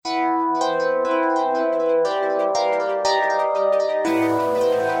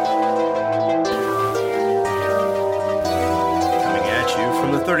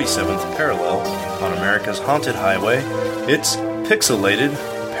on the 37th parallel on America's haunted highway, it's Pixelated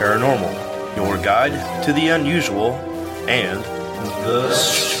Paranormal, your guide to the unusual and the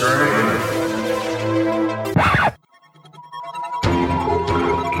strange.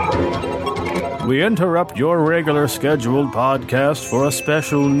 We interrupt your regular scheduled podcast for a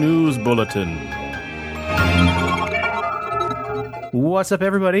special news bulletin. What's up,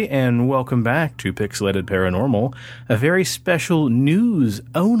 everybody, and welcome back to Pixelated Paranormal, a very special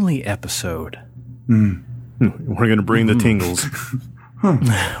news-only episode. We're going to bring the tingles.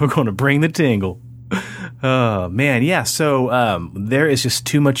 We're going to bring the tingle. Oh, man, yeah, so there is just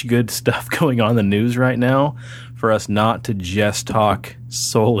too much good stuff going on in the news right now for us not to just talk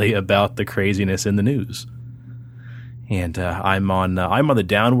solely about the craziness in the news. And I'm on the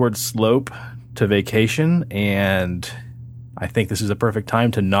downward slope to vacation, and I think this is a perfect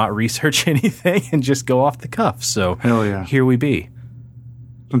time to not research anything and just go off the cuff. So hell yeah, here we be.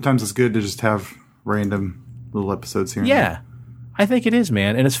 Sometimes it's good to just have random little episodes here. Yeah, I think it is,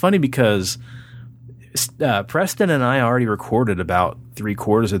 man. And it's funny because Preston and I already recorded about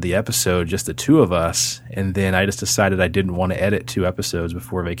 3/4 of the episode, just the two of us, and then I just decided I didn't want to edit 2 episodes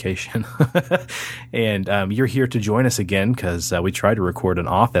before vacation. And you're here to join us again because we tried to record an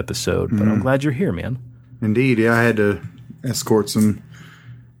off episode, but I'm glad you're here, man. Indeed, yeah, I had to escort some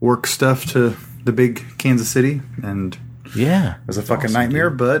work stuff to the big Kansas City, and yeah, it was a fucking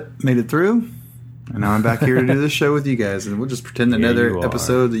nightmare, but made it through. And now I'm back here to do this show with you guys, and we'll just pretend another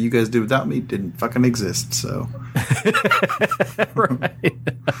episode that you guys did without me didn't fucking exist. So, right,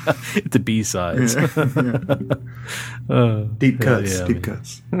 it's a B-sides. Yeah. Deep cuts, yeah, deep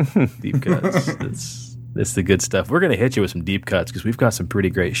cuts, deep cuts. It's the good stuff. We're gonna hit you with some deep cuts because we've got some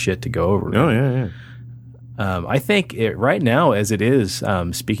pretty great shit to go over. Oh yeah. I think right now, as it is,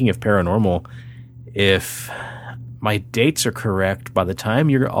 speaking of paranormal, if my dates are correct, by the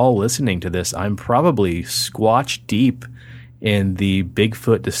time you're all listening to this, I'm probably squatch deep in the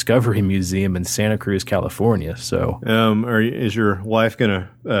Bigfoot Discovery Museum in Santa Cruz, California. So, is your wife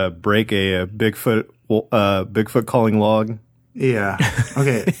gonna break a Bigfoot calling log? Yeah.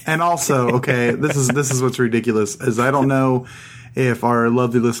 Okay. And also, this is what's ridiculous is I don't know if our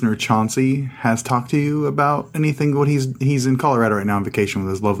lovely listener Chauncey has talked to you about anything. What he's in Colorado right now on vacation with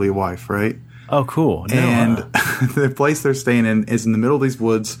his lovely wife, right? Oh, cool. No, and the place they're staying in is in the middle of these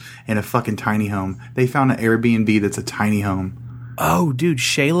woods in a fucking tiny home. They found an Airbnb that's a tiny home. Oh, dude,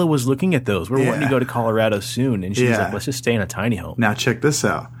 Shayla was looking at those. We're wanting to go to Colorado soon, and she's like, let's just stay in a tiny home. Now, check this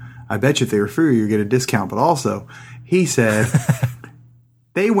out. I bet you if they refer you get a discount. But also, he said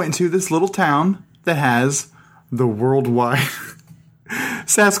they went to this little town that has the worldwide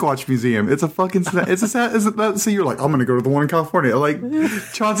Sasquatch Museum. It's a fucking so you're like, I'm going to go to the one in California. Like,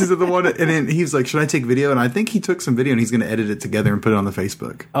 Chauncey's at the one, and then he's like, should I take video? And I think he took some video and he's going to edit it together and put it on the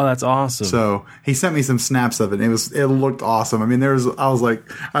Facebook. Oh, that's awesome. So he sent me some snaps of it, and it looked awesome. I mean, I was like,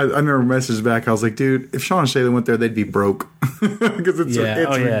 I never messaged back. I was like, dude, if Sean and Shayla went there, they'd be broke because it's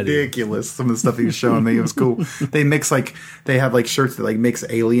ridiculous. Dude. Some of the stuff he was showing me, it was cool. They have shirts that mix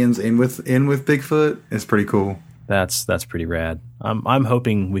aliens in with Bigfoot. It's pretty cool. That's pretty rad. I'm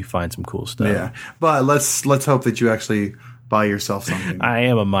hoping we find some cool stuff. Yeah, but let's hope that you actually buy yourself something. I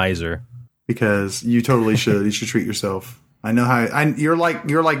am a miser because you totally should. You should treat yourself. I know how. You're like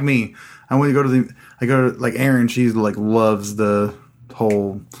me. I go to Erin. She loves the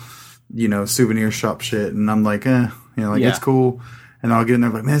whole souvenir shop shit, and I'm like, it's cool. And I'll get in there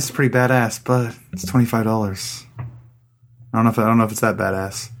like, man, this is pretty badass, but it's $25. I don't know if it's that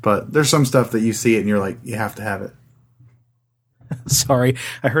badass, but there's some stuff that you see it and you're like, you have to have it. Sorry,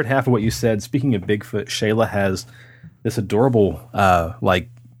 I heard half of what you said. Speaking of Bigfoot, Shayla has this adorable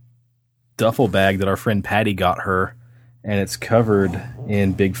duffel bag that our friend Patty got her, and it's covered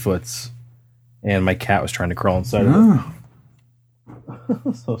in Bigfoots. And my cat was trying to crawl inside of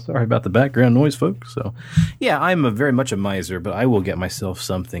it. So sorry about the background noise, folks. So, yeah, I'm very much a miser, but I will get myself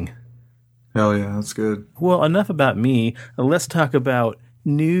something. Hell yeah, that's good. Well, enough about me. Let's talk about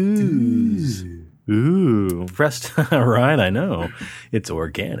news. Ooh, Ryan, I know. It's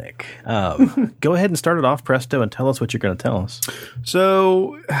organic. Go ahead and start it off, Presto, and tell us what you're going to tell us.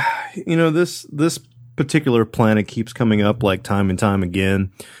 So, this particular planet keeps coming up time and time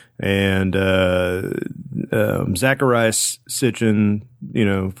again. And Zacharias Sitchin,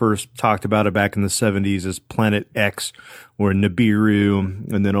 first talked about it back in the 70s as Planet X or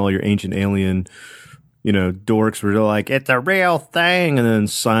Nibiru, and then all your ancient alien, dorks were like, it's a real thing, and then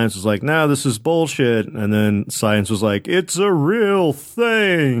science was like, no, this is bullshit, and then science was like, it's a real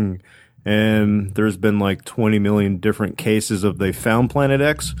thing. And there's been 20 million different cases of they found Planet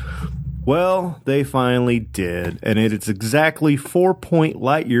X. Well, they finally did, and it is exactly 4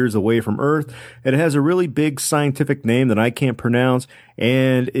 light years away from Earth. It has a really big scientific name that I can't pronounce,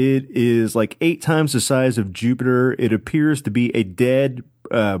 and it is like 8 times the size of Jupiter. It appears to be a dead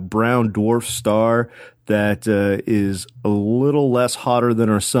brown dwarf star that is a little less hotter than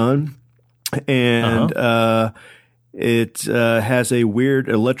our sun, and it has a weird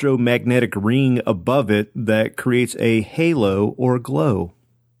electromagnetic ring above it that creates a halo or glow.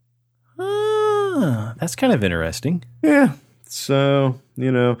 That's kind of interesting. Yeah. So,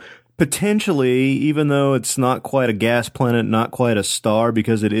 potentially, even though it's not quite a gas planet, not quite a star,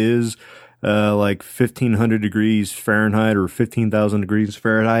 because it is like 1,500 degrees Fahrenheit or 15,000 degrees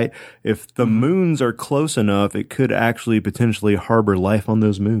Fahrenheit, if the moons are close enough, it could actually potentially harbor life on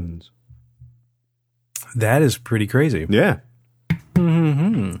those moons. That is pretty crazy. Yeah.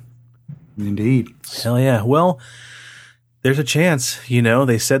 Mm-hmm. Indeed. Hell yeah. Well, there's a chance,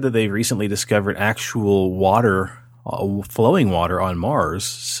 they said that they recently discovered actual water, flowing water on Mars.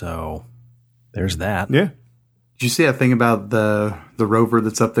 So there's that. Yeah. Did you see that thing about the rover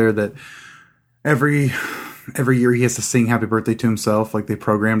that's up there that every year he has to sing happy birthday to himself? Like they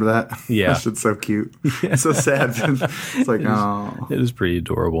programmed that. Yeah. That shit's so cute. It's so sad. It's like, oh. It was pretty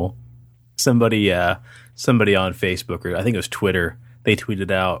adorable. Somebody on Facebook, or I think it was Twitter, they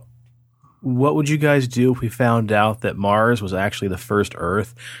tweeted out, what would you guys do if we found out that Mars was actually the first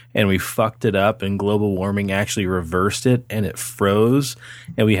Earth and we fucked it up and global warming actually reversed it and it froze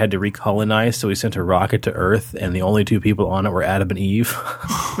and we had to recolonize, so we sent a rocket to Earth and the only 2 people on it were Adam and Eve?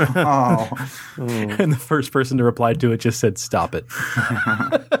 Oh. And the first person to reply to it just said, stop it.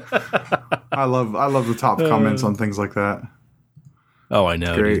 I love the top comments on things like that. Oh, I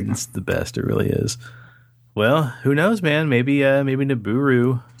know. Great. Dude. It's the best. It really is. Well, who knows, man? Maybe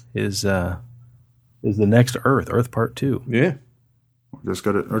Nibiru is the next Earth Part 2. Yeah. Or just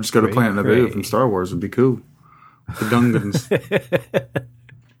go to Planet Naboo from Star Wars would be cool. The Gungans.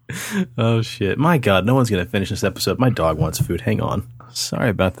 Oh shit! My God, no one's gonna finish this episode. My dog wants food. Hang on. Sorry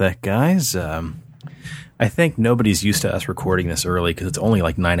about that, guys. I think nobody's used to us recording this early because it's only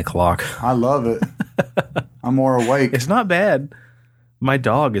like 9 o'clock. I love it. I'm more awake. It's not bad. My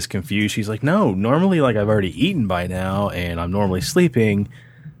dog is confused. She's like, no, normally like I've already eaten by now and I'm normally sleeping.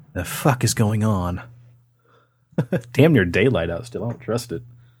 The fuck is going on? Damn near daylight out still. I don't trust it.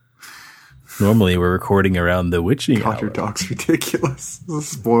 Normally we're recording around the witching God, hour. your dog's ridiculous. This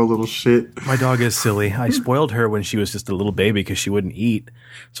is a spoiled little shit. My dog is silly. I spoiled her when she was just a little baby because she wouldn't eat.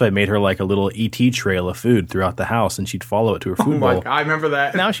 So I made her like a little ET trail of food throughout the house and she'd follow it to her food bowl. I remember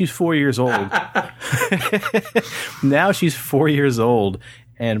that. Now she's 4 years old. Now she's 4 years old,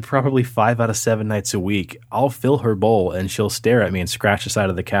 and probably 5 out of 7 nights a week, I'll fill her bowl and she'll stare at me and scratch the side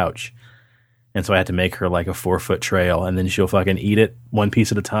of the couch. And so I had to make her like a 4-foot trail, and then she'll fucking eat it one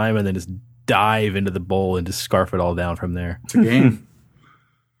piece at a time and then just dive into the bowl and just scarf it all down from there. It's a game.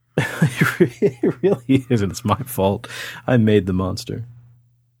 It really isn't. It's my fault. I made the monster.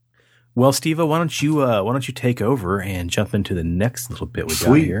 Well, Steve-O, why don't you take over and jump into the next little bit we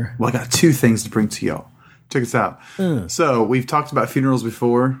got here? Well, I got 2 things to bring to y'all. Check us out. So we've talked about funerals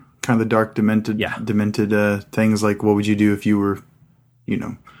before, kind of the dark, demented things. Like, what would you do if you were,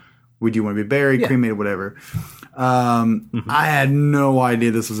 would you want to be buried, cremated, whatever? I had no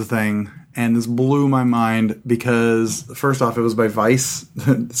idea this was a thing, and this blew my mind because, first off, it was by Vice.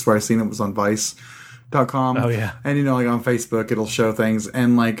 That's where I seen it, was on Vice.com. Oh, yeah. And, like on Facebook, it'll show things.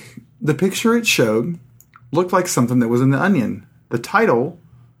 And, like, the picture it showed looked like something that was in The Onion. The title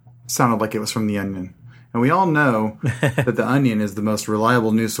sounded like it was from The Onion. And we all know that The Onion is the most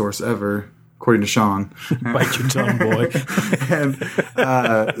reliable news source ever, according to Sean. Bite your tongue, boy. And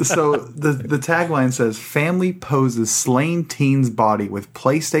so the tagline says, "Family poses slain teen's body with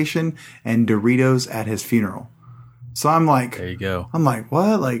PlayStation and Doritos at his funeral." So I'm like, there you go. I'm like,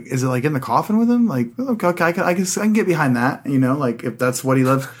 what? Like, is it like in the coffin with him? Like, okay, I can get behind that. Like if that's what he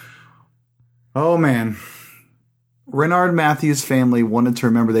loves. Oh man. Renard Matthews' family wanted to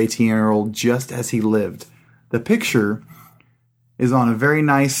remember the 18-year-old just as he lived. The picture is on a very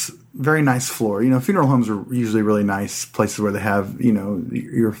nice floor. Funeral homes are usually really nice places where they have,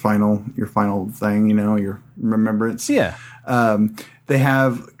 your final thing, your remembrance. Yeah. They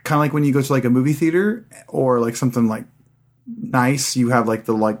have kind of like when you go to like a movie theater or like something like nice, you have like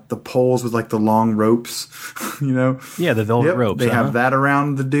the poles with like the long ropes, Yeah, the velvet ropes. They have that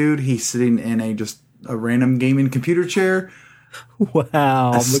around the dude. He's sitting in a random gaming computer chair.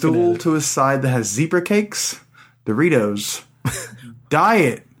 Wow. A stool to his side that has zebra cakes, Doritos,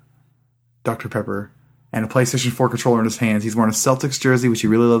 Diet Dr. Pepper, and a PlayStation 4 controller in his hands. He's wearing a Celtics jersey, which he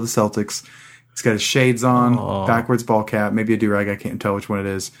really loves the Celtics. He's got his shades on, backwards ball cap, maybe a do-rag. I can't tell which one it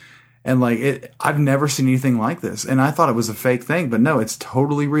is. And like I've never seen anything like this, and I thought it was a fake thing, but no, it's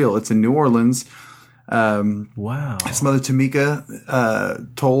totally real. It's in New Orleans. Wow. His mother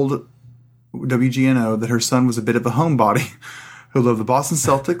Tamika told WGNO that her son was a bit of a homebody who loved the Boston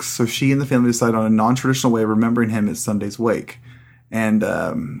Celtics, so she and the family decided on a non-traditional way of remembering him at Sunday's wake. And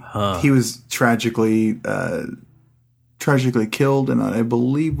he was tragically killed, and I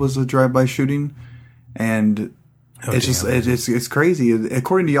believe was a drive-by shooting. And it's crazy.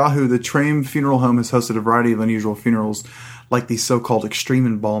 According to Yahoo, the Trame Funeral Home has hosted a variety of unusual funerals, like these so-called extreme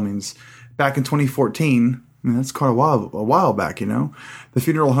embalmings. Back in 2014, I mean, that's quite a while back, you know. The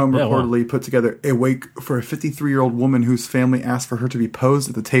funeral home reportedly put together a wake for a 53-year-old woman whose family asked for her to be posed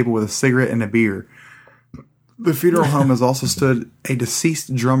at the table with a cigarette and a beer. The funeral home has also stood a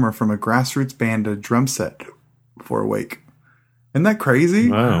deceased drummer from a grassroots band at a drum set for a wake. Isn't that crazy?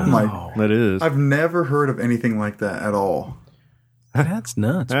 Wow. I'm like, That is. I've never heard of anything like that at all. That's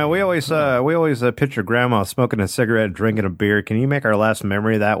nuts. We always picture grandma smoking a cigarette, drinking a beer. Can you make our last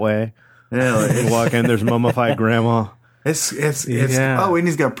memory that way? Yeah, like, You walk in, there's mummified grandma. it's Yeah. oh, and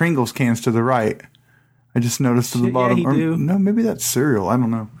he's got Pringles cans to the right. I just noticed to the Shit, bottom. yeah, he do. No, maybe that's cereal. I don't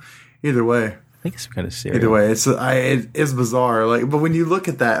know. Either way, I think it's some kind of cereal. either way, it's bizarre. Like, but when you look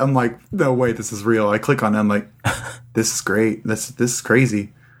at that, I'm like, no, wait, this is real. I click on it. I'm like, this is great. This is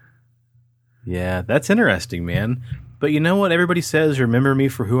crazy. Yeah, that's interesting, man. But you know what? Everybody says, remember me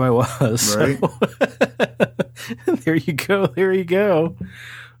for who I was. Right. So there you go. There you go.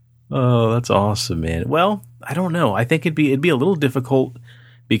 Oh, that's awesome, man. Well, I don't know. I think it'd be a little difficult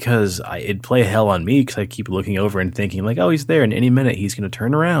because it'd play hell on me because I keep looking over and thinking like, oh, he's there, and any minute he's going to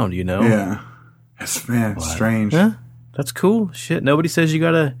turn around, you know? Yeah, it's strange, Yeah, that's cool. Shit, nobody says you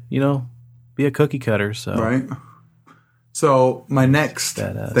gotta, be a cookie cutter. So right? So my next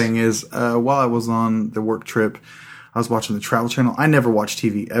Badass. thing is, while I was on the work trip, I was watching the Travel Channel. I never watch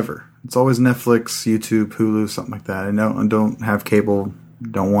TV ever. It's always Netflix, YouTube, Hulu, something like that. I don't have cable.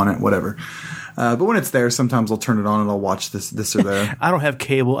 Don't want it, whatever. But when it's there, sometimes I'll turn it on and I'll watch this or that. I don't have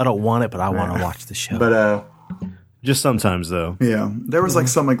cable. I don't want it, but I want to watch the show. But Just sometimes, though. yeah, there was like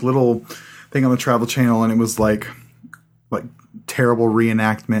some like little thing on the Travel Channel, and it was like terrible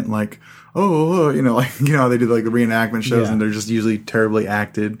reenactment, like how they do like the reenactment shows, Yeah. and they're just usually terribly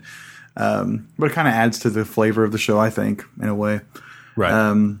acted. But it kind of adds to the flavor of the show, I think, in a way. right.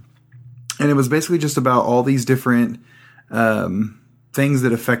 And it was basically just about all these different things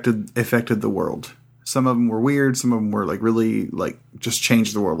that affected the world. Some of them were weird. Some of them were like really like just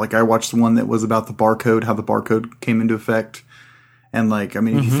changed the world. Like I watched one that was about the barcode, how the barcode came into effect. And like, I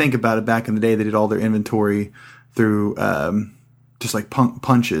mean, if you think about it, back in the day, they did all their inventory through just like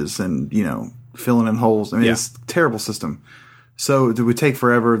punches and, filling in holes. I mean, it's a terrible system. So it would take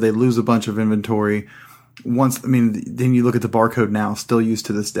forever. They lose a bunch of inventory. Then you look at the barcode now, still used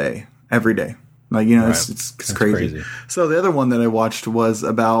to this day, every day. Like, it's crazy. So the other one that I watched was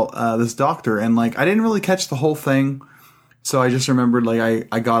about this doctor, and like I didn't really catch the whole thing. So I just remembered like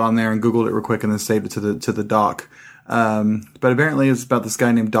I got on there and Googled it real quick and then saved it to the doc. But apparently it's about this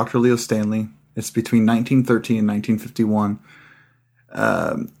guy named Dr. Leo Stanley. It's between 1913 and 1951.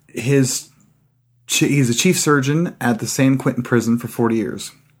 He's a chief surgeon at the San Quentin prison for 40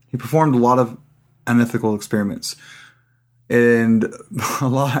 years. He performed a lot of unethical experiments. And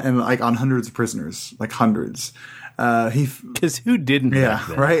like on hundreds of prisoners, like hundreds. Because who didn't? back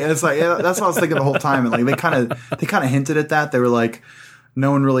then? Right. And it's like that's what I was thinking the whole time. And like they kind of hinted at that. They were like,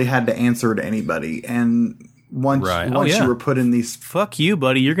 no one really had to answer to anybody. And once you were put in these, Fuck you,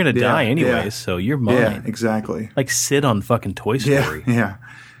 buddy. You're gonna die anyway, yeah. so you're mine. yeah, exactly. Like sit on fucking Toy Story. Yeah.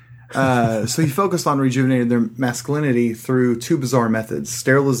 So he focused on rejuvenating their masculinity through two bizarre methods: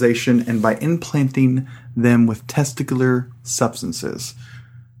 sterilization and by implanting them with testicular substances.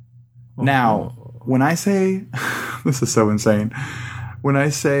 Now, when I say this is so insane, when I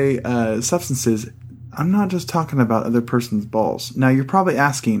say substances, I'm not just talking about other person's balls. Now, you're probably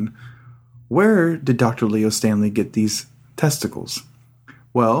asking, where did Dr. Leo Stanley get these testicles?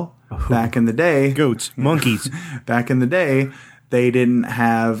 Well, back in the day, Goats, monkeys. back in the day, they didn't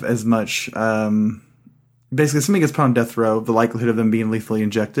have as much. Basically, if somebody gets put on death row, the likelihood of them being lethally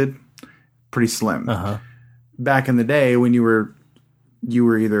injected pretty slim. Back in the day, when you're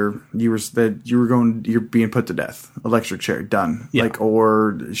being put to death, electric chair done,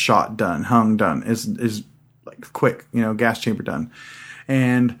 or shot done, hung done, is like quick, gas chamber done,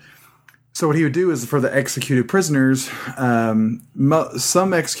 and. So what he would do is for the executed prisoners,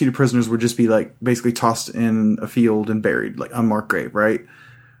 some executed prisoners would just be like basically tossed in a field and buried, like unmarked grave, right?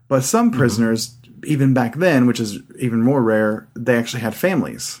 But some prisoners, even back then, which is even more rare, they actually had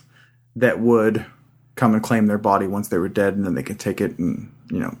families that would come and claim their body once they were dead, and then they could take it and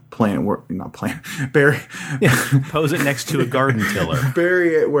not plant, bury, Pose it next to a garden tiller.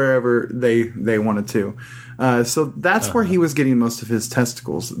 bury it wherever they wanted to. So that's where he was getting most of his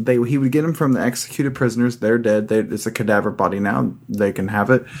testicles. He would get them from the executed prisoners. They're dead. It's a cadaver body now. They can have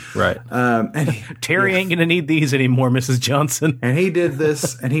it. Right. Terry ain't gonna need these anymore, Mrs. Johnson. And he did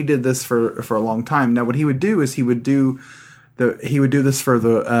this, for a long time. Now, what he would do is he would do this for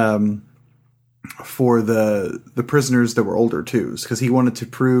the prisoners that were older too, because he wanted to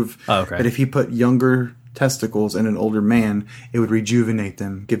prove that if he put younger testicles in an older man, it would rejuvenate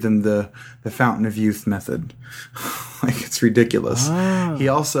them, give them the fountain of youth method. Like, it's ridiculous. He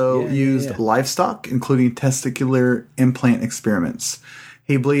also used livestock, including testicular implant experiments.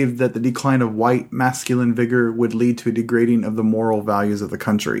 He believed that the decline of white masculine vigor would lead to a degrading of the moral values of the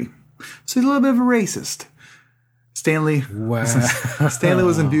country. So he's a little bit of a racist. Stanley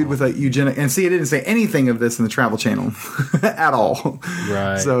was imbued with a eugenic, and see, it didn't say anything of this in the Travel Channel at all.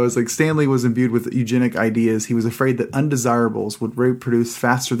 Right. So it's like Stanley was imbued with eugenic ideas. He was afraid that undesirables would reproduce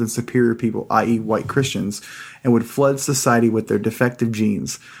faster than superior people, i.e., white Christians, and would flood society with their defective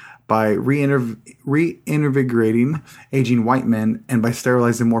genes by reinvigorating aging white men and by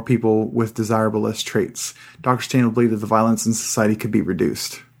sterilizing more people with desirable-less traits. Dr. Stanley believed that the violence in society could be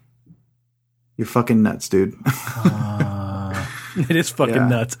reduced. You're fucking nuts, dude. It is fucking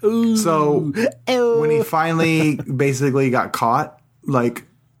nuts. Ooh. So when he finally basically got caught, like,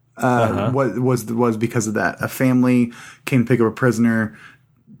 what was because of that. A family came to pick up a prisoner.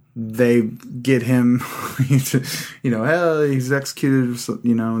 They get him, he's executed,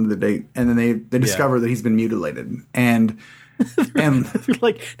 the date, and then they discover that he's been mutilated. And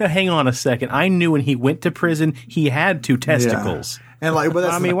like, now hang on a second. I knew when he went to prison, he had 2 testicles. Yeah. And like, but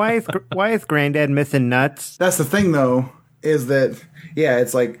that's Mommy, why is Granddad missing nuts? That's the thing, though, is that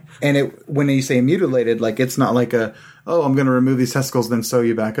it's like, and when you say mutilated, like, it's not like I'm going to remove these testicles then sew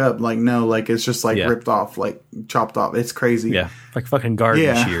you back up. Like, no, like, it's just like ripped off, like chopped off. It's crazy. Yeah, like fucking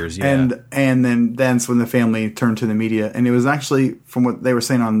garden shears. Yeah, and then that's when the family turned to the media, and it was actually, from what they were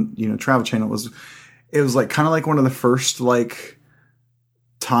saying on Travel Channel, it was like kind of like one of the first like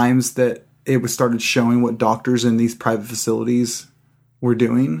times that it was started showing what doctors in these private facilities were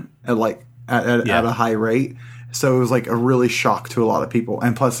doing at a high rate. So it was like a really shock to a lot of people.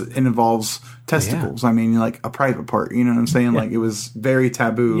 And plus it involves testicles. I mean, like a private part, you know what I'm saying? Like, it was very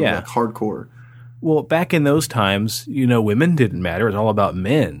taboo, like hardcore. Well, back in those times, women didn't matter. It was all about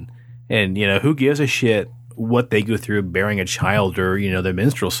men. And, who gives a shit what they go through bearing a child or, their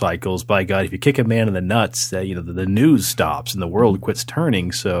menstrual cycles? By God, if you kick a man in the nuts, the news stops and the world quits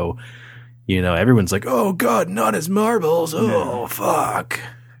turning. So, everyone's like, oh God, not his marbles. Oh, fuck.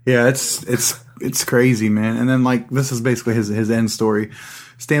 Yeah, it's crazy, man. And then, like, this is basically his end story.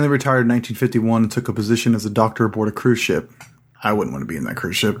 Stanley retired in 1951 and took a position as a doctor aboard a cruise ship. I wouldn't want to be in that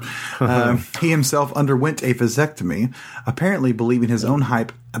cruise ship. He himself underwent a vasectomy, apparently believing his own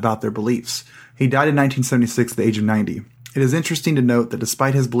hype about their beliefs. He died in 1976 at the age of 90. It is interesting to note that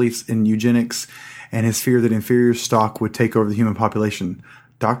despite his beliefs in eugenics and his fear that inferior stock would take over the human population,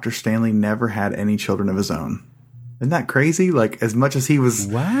 Dr. Stanley never had any children of his own. Isn't that crazy? Like, as much as he was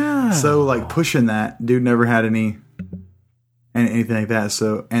so like pushing that, dude never had anything like that.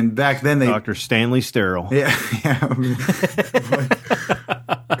 So, and back then Dr. Stanley sterile. Yeah.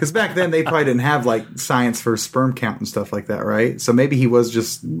 Because back then they probably didn't have like science for sperm count and stuff like that, right? So maybe he was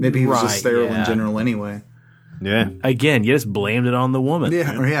just sterile in general anyway. Yeah. Again, you just blamed it on the woman.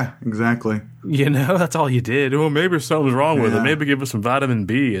 Yeah, exactly. That's all you did. Well, maybe something's wrong with it. Maybe give us some vitamin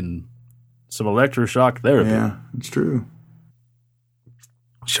B and some electroshock therapy. Yeah, it's true.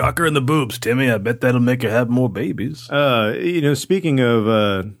 Shock her in the boobs, Timmy. I bet that'll make her have more babies. Speaking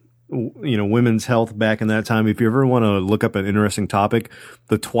of, women's health back in that time, if you ever want to look up an interesting topic,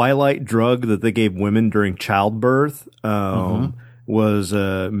 the Twilight drug that they gave women during childbirth was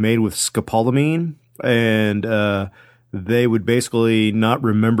made with scopolamine, and they would basically not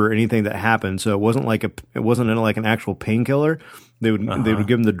remember anything that happened. So it wasn't like an actual painkiller. They would give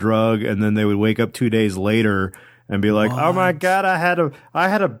them the drug, and then they would wake up 2 days later and be like, "Oh my God, I had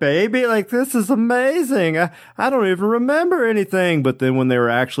a baby! Like, this is amazing! I don't even remember anything." But then when they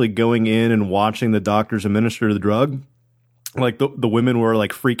were actually going in and watching the doctors administer the drug, like the women were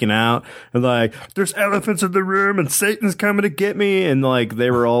like freaking out and like, "There's elephants in the room and Satan's coming to get me," and like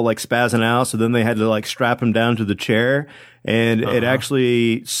they were all like spazzing out. So then they had to like strap him down to the chair, and it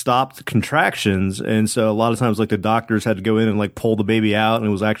actually stopped contractions. And so a lot of times like the doctors had to go in and like pull the baby out, and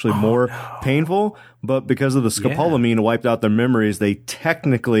it was actually more painful. But because of the scopolamine wiped out their memories, they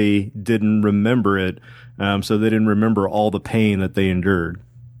technically didn't remember it. So they didn't remember all the pain that they endured.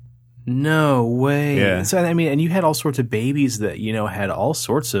 No way. Yeah. So I mean, and you had all sorts of babies that had all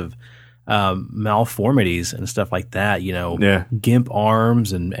sorts of malformities and stuff like that. Yeah. Gimp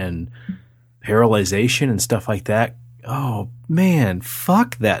arms and paralyzation and stuff like that. Oh man,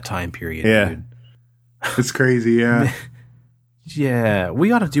 fuck that time period. Yeah. Dude. It's crazy. Yeah. Yeah,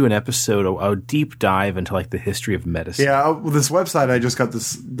 we ought to do an episode, a deep dive into like the history of medicine. Yeah, this website I just got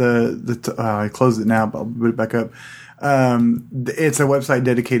this. I closed it now, but I'll put it back up. It's a website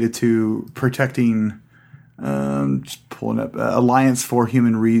dedicated to protecting. Just pulling up Alliance for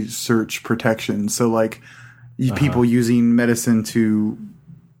Human Research Protection. So like people using medicine to,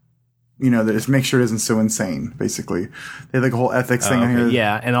 that make sure it isn't so insane. Basically, they have like a whole ethics thing on here.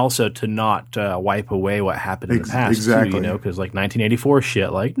 Yeah, and also to not wipe away what happened in the past. Exactly. Too, because like 1984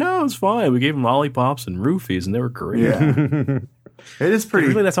 shit. Like, no, it's fine. We gave them lollipops and roofies, and they were great. Yeah, it is pretty.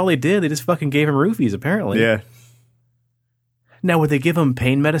 Really, that's all they did. They just fucking gave him roofies, apparently. Yeah. Now, would they give them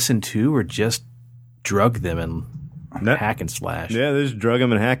pain medicine too, or just drug them and hack and slash? Yeah, they just drug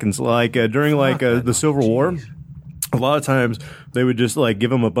them and hack and like during the Civil War. A lot of times they would just like give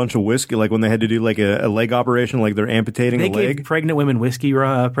them a bunch of whiskey, like when they had to do like a leg operation, like they're amputating a leg. They gave pregnant women whiskey,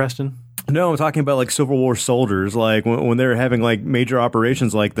 Preston? No, I'm talking about like Civil War soldiers. Like when they were having like major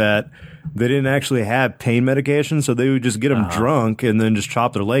operations like that, they didn't actually have pain medication, so they would just get them drunk and then just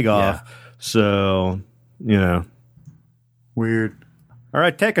chop their leg off. So, Weird. All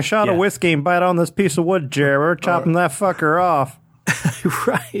right, take a shot of whiskey and bite on this piece of wood, Jerry. We're chopping that fucker off.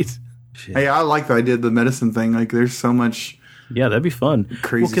 Right. Hey, I like the idea of the medicine thing. Like, there's so much. Yeah, that'd be fun.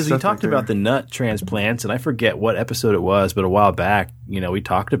 Crazy because we stuff talked right about there. the nut transplants, and I forget what episode it was, but a while back, we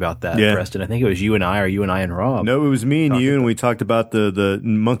talked about that, Yeah. Preston. I think it was you and I, or you and I and Rob. No, it was me and you, and we talked about the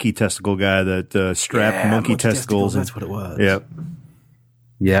monkey testicle guy that strapped monkey testicles. That's what it was. Yep.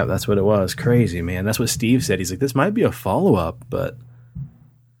 Yeah, that's what it was. Crazy, man. That's what Steve said. He's like, this might be a follow-up, but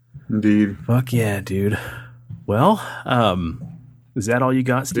Indeed. fuck yeah, dude. Well, is that all you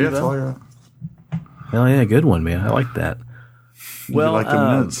got, Steve? Yeah, that's all I got. Hell yeah, good one, man. I like that. Well, you like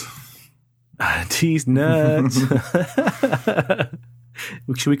them nuts. D's nuts.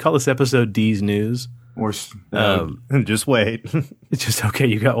 Should we call this episode D's News? Or Just wait. It's just okay.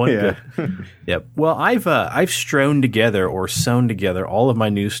 You got one. Yeah. Good. Yep. Well, I've strewn together or sewn together all of my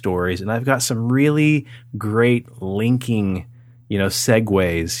news stories, and I've got some really great linking,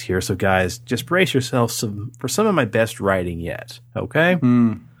 segues here. So, guys, just brace yourselves for some of my best writing yet. Okay.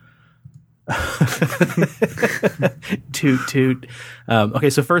 Toot toot. Okay,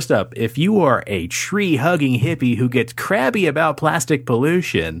 so first up, if you are a tree-hugging hippie who gets crabby about plastic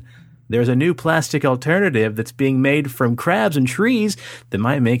pollution, there's a new plastic alternative that's being made from crabs and trees that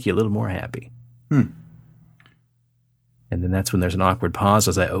might make you a little more happy. And then that's when there's an awkward pause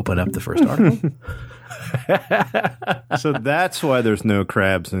as I open up the first article. So that's why there's no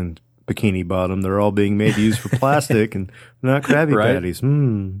crabs in Bikini Bottom. They're all being made to use for plastic and not Krabby Right. Patties.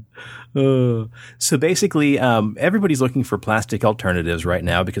 So basically, everybody's looking for plastic alternatives right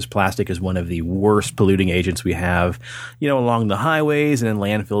now because plastic is one of the worst polluting agents we have, along the highways and in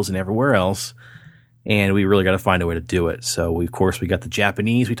landfills and everywhere else. And we really got to find a way to do it. So, we got the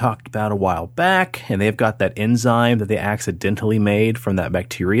Japanese we talked about a while back, and they've got that enzyme that they accidentally made from that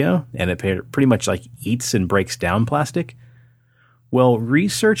bacteria, and it pretty much like eats and breaks down plastic. Well,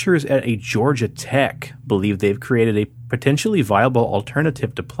 researchers at a Georgia Tech believe they've created a potentially viable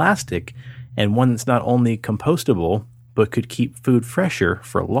alternative to plastic, and one that's not only compostable, but could keep food fresher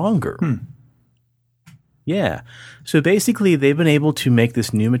for longer. Yeah. So basically, they've been able to make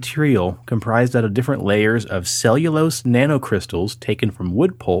this new material comprised out of different layers of cellulose nanocrystals taken from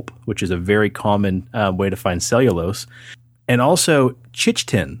wood pulp, which is a very common way to find cellulose, and also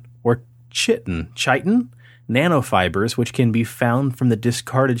chitin or chitin nanofibers, which can be found from the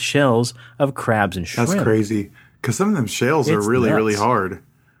discarded shells of crabs and shrimp. That's crazy. Because some of them shells are It's really, nuts. really hard.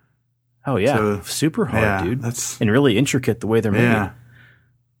 Oh, yeah. So, super hard, yeah, dude. that's- and really intricate the way they're made. Yeah.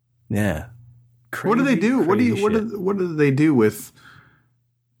 Yeah. What do they Crazy, do? What shit. do they do with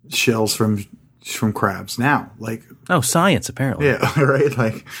shells from crabs now? Like, Oh, science, apparently. yeah, right?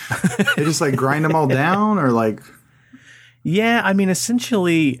 Like, they just like grind them all down, or like, Yeah, I mean,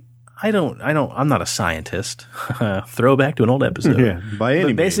 essentially, I'm not a scientist. Throwback to an old episode. Yeah, by any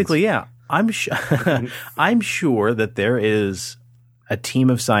But basically, yeah, I'm sure that there is a team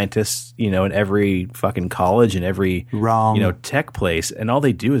of scientists, in every fucking college and every Wrong. tech place, and all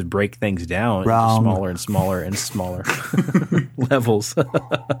they do is break things down Wrong. into smaller and smaller and smaller levels,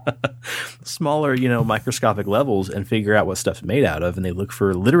 smaller, microscopic levels, and figure out what stuff's made out of. And they look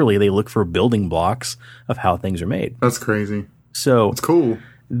for building blocks of how things are made. that's crazy. So It's cool.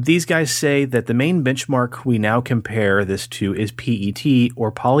 These guys say that the main benchmark we now compare this to is PET,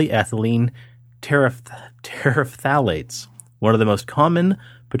 or polyethylene terephthalates, one of the most common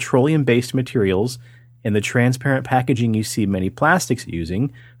petroleum-based materials in the transparent packaging you see many plastics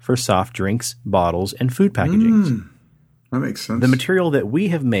using for soft drinks, bottles, and food packaging. That makes sense. The material that we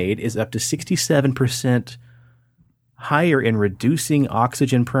have made is up to 67% higher in reducing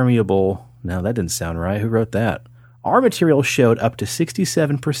oxygen permeable. Now, that didn't sound right. Who wrote that? Our material showed up to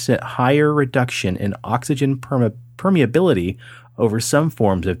 67% higher reduction in oxygen permeability over some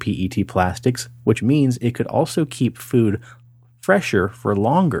forms of PET plastics, which means it could also keep food fresher for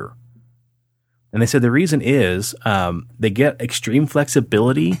longer. And they said the reason is they get extreme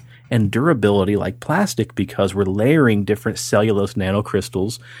flexibility and durability like plastic because we're layering different cellulose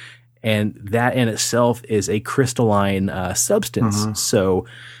nanocrystals, and that in itself is a crystalline substance. So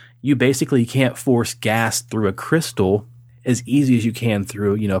you basically can't force gas through a crystal as easy as you can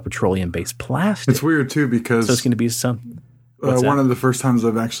through, a petroleum-based plastic. It's weird too because So it's going to be some. one of the first times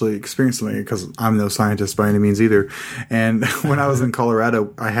I've actually experienced something, because I'm no scientist by any means either. And when I was in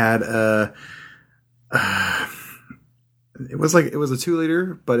Colorado, I had it was a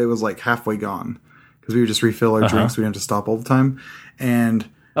 2-liter, but it was like halfway gone because we would just refill our drinks. We didn't have to stop all the time. And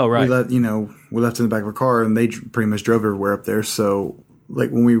we left it in the back of a car, and they pretty much drove everywhere up there. So like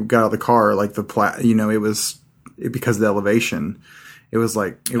when we got out of the car, like because of the elevation, it was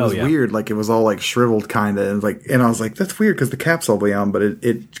weird. Like it was all like shriveled kind of, and I was like, that's weird because the cap's all the way on, but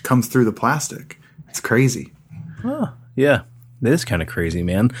it comes through the plastic. It's crazy. Oh, yeah. That is kind of crazy,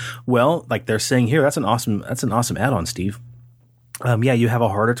 man. Well, like they're saying here, that's an awesome add-on, Steve. You have a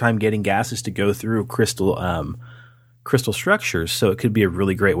harder time getting gases to go through crystal structures, so it could be a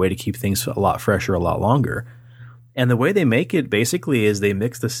really great way to keep things a lot fresher, a lot longer. And the way they make it basically is they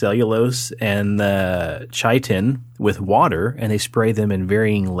mix the cellulose and the chitin with water, and they spray them in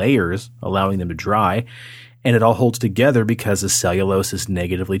varying layers, allowing them to dry. And it all holds together because the cellulose is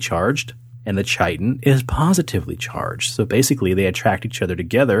negatively charged and the chitin is positively charged. So basically they attract each other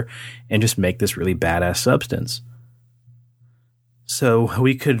together and just make this really badass substance. So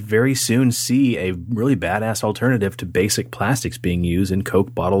we could very soon see a really badass alternative to basic plastics being used in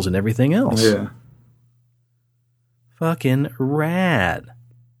Coke bottles and everything else. Yeah. Fucking rad.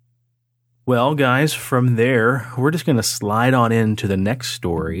 Well, guys, from there, we're just going to slide on into the next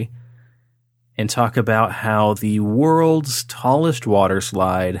story and talk about how the world's tallest water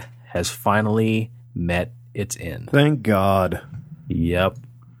slide has finally met its end. Thank God. Yep.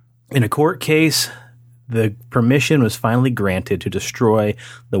 In a court case, the permission was finally granted to destroy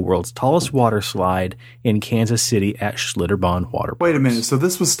the world's tallest water slide in Kansas City at Schlitterbahn Water Park. Wait a minute. So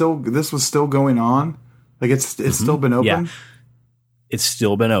this was still going on? Like it's still been open? Yeah. It's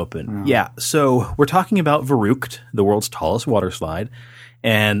still been open. Yeah. So we're talking about Verrückt, the world's tallest water slide.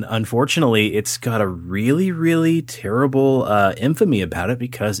 And unfortunately, it's got a really, really terrible infamy about it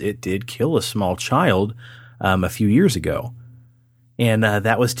because it did kill a small child a few years ago. And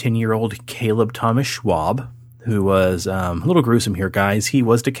that was 10-year-old Caleb Thomas Schwab, who was a little gruesome here, guys. He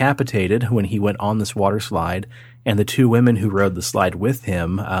was decapitated when he went on this water slide, and the 2 women who rode the slide with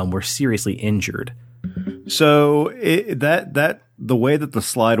him were seriously injured. So the way that the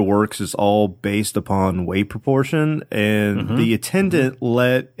slide works is all based upon weight proportion, and the attendant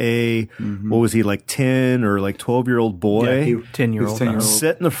let a what was he, like 10 or like 12-year-old boy, 10-year-old,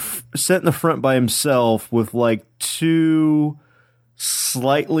 sit in the front by himself with like 2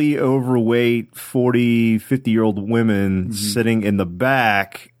 slightly overweight 50-year-old women sitting in the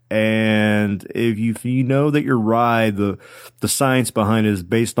back. And if you know that your ride, the science behind it is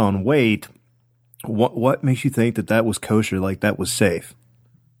based on weight. What makes you think that was kosher, like that was safe?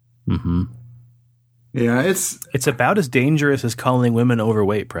 Mm-hmm. Yeah, it's about as dangerous as calling women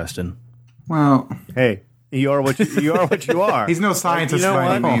overweight, Preston. Well, hey, you are what you are. He's no scientist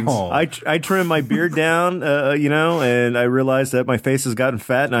by any means. I trim my beard down, and I realize that my face has gotten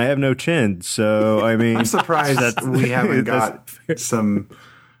fat and I have no chin. So I mean, I'm surprised that we haven't got some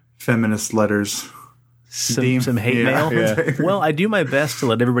feminist letters. Some hate mail. Yeah. Well, I do my best to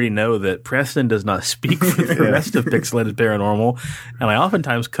let everybody know that Preston does not speak for the rest of Pixelated Paranormal, and I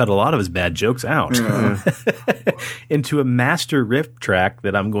oftentimes cut a lot of his bad jokes out into a master riff track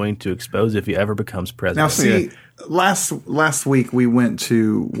that I'm going to expose if he ever becomes president. Now, see, last week we went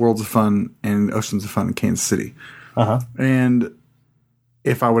to Worlds of Fun and Oceans of Fun in Kansas City, and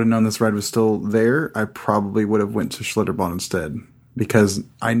if I would have known this ride was still there, I probably would have went to Schlitterbahn instead. Because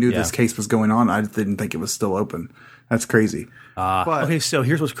I knew this case was going on. I didn't think it was still open. That's crazy. Okay, so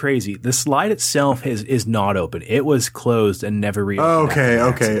here's what's crazy. The slide itself is not open. It was closed and never reopened.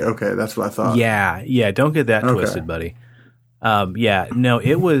 Okay. That's what I thought. Yeah. Don't get that twisted, buddy. Yeah, no,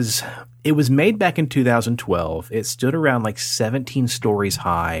 it was made back in 2012. It stood around like 17 stories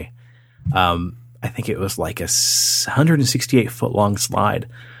high. I think it was like a 168 foot long slide,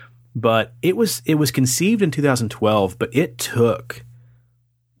 but it was conceived in 2012, but it took,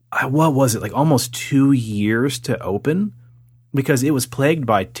 what was it, like almost 2 years to open because it was plagued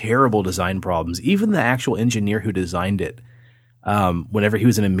by terrible design problems. Even the actual engineer who designed it, whenever he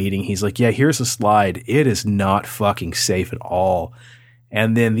was in a meeting, he's like, yeah, here's a slide. It is not fucking safe at all.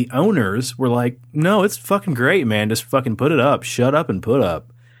 And then the owners were like, no, it's fucking great, man. Just fucking put it up. Shut up and put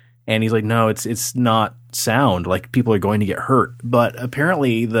up. And he's like, no, it's not sound. Like, people are going to get hurt. But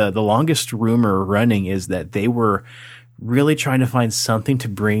apparently the longest rumor running is that they were really trying to find something to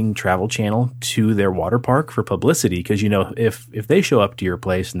bring Travel Channel to their water park for publicity. Because, you know, if they show up to your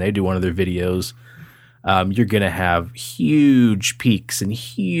place and they do one of their videos, you're going to have huge peaks and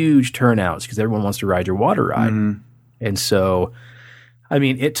huge turnouts because everyone wants to ride your water ride. Mm-hmm. And so, I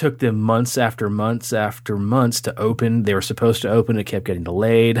mean, it took them months after months after months to open. They were supposed to open. It kept getting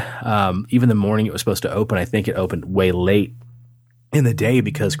delayed. Even the morning it was supposed to open, I think it opened way late in the day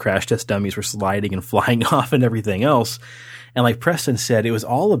because crash test dummies were sliding and flying off and everything else. And like Preston said, it was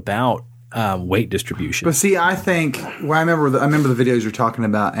all about weight distribution. But see, I think I remember the videos you're talking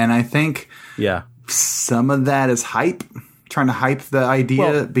about, and I think some of that is hype, trying to hype the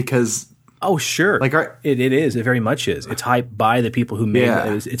idea because. Oh, sure. Like it is. It very much is. It's hyped by the people who made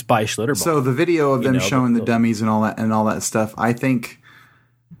it. It's by Schlitterbahn. So the video of them showing the dummies and all that stuff, I think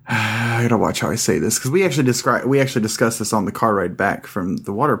I gotta watch how I say this because we actually discussed this on the car ride back from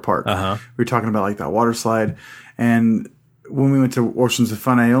the water park. Uh-huh. We were talking about like that water slide, and when we went to Oceans of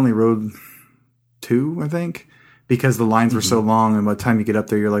Fun, I only rode 2, I think. Because the lines were so long, and by the time you get up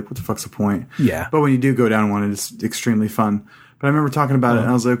there, you're like, what the fuck's the point? Yeah. But when you do go down one, it's extremely fun. But I remember talking about it, and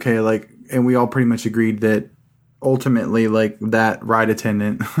I was like, okay, like, and we all pretty much agreed that ultimately, like, that ride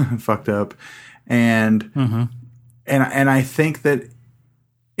attendant fucked up. And I think that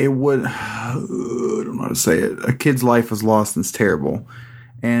it would, I don't know how to say it, a kid's life was lost, and it's terrible.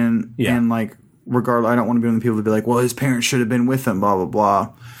 And like, regardless, I don't want to be one of the people to be like, well, his parents should have been with him, blah, blah,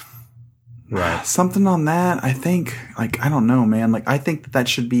 blah. Right. Something on that, I think, like, I don't know, man. Like, I think that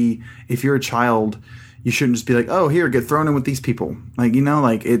should be, if you're a child, you shouldn't just be like, oh, here, get thrown in with these people. Like, you know,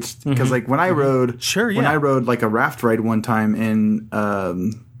 like, it's, because, like, when I rode, when I rode, like, a raft ride one time in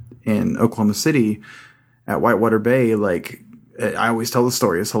Oklahoma City at Whitewater Bay, like, I always tell the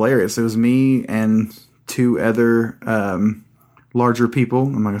story. It's hilarious. It was me and 2 other larger people.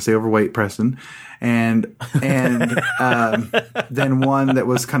 I'm not going to say overweight, Preston. And then one that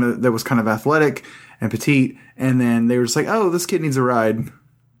was kind of athletic and petite, and then they were just like, "Oh, this kid needs a ride."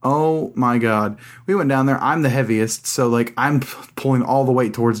 Oh my god, we went down there. I'm the heaviest, so like I'm pulling all the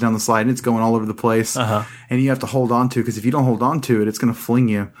weight towards down the slide, and it's going all over the place. And you have to hold on to it because if you don't hold on to it, it's going to fling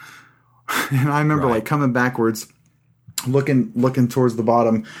you. And I remember like coming backwards, looking towards the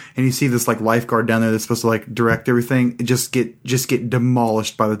bottom, and you see this like lifeguard down there that's supposed to like direct everything, just get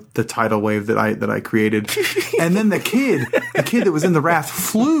demolished by the tidal wave that I created. And then the kid that was in the raft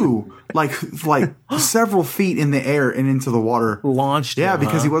flew like several feet in the air and into the water, launched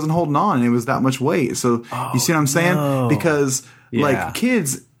because he wasn't holding on, and it was that much weight. So you see what I'm saying? No. Because like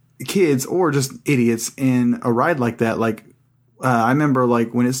kids or just idiots in a ride like that, like I remember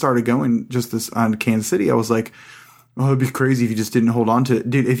like when it started going just this on Kansas City, I was like, oh, it'd be crazy if you just didn't hold on to it.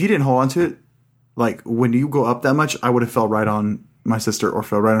 Dude, if you didn't hold on to it, like, when you go up that much, I would have fell right on my sister or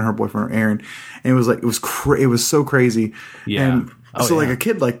fell right on her boyfriend or Aaron. And it was like, it was so crazy. Yeah. And like a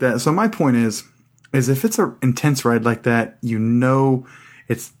kid like that. So my point is if it's an intense ride like that, you know,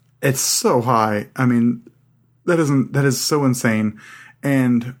 it's so high. I mean, that is so insane.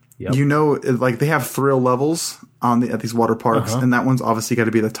 And you know, like, they have thrill levels at these water parks, and that one's obviously got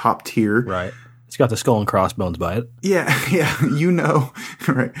to be the top tier. Right. It's got the skull and crossbones by it. Yeah, you know,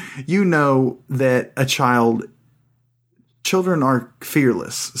 right. You know that children are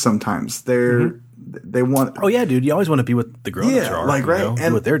fearless sometimes. They want. Oh yeah, dude. You always want to be what the grown-ups are. Like, right. And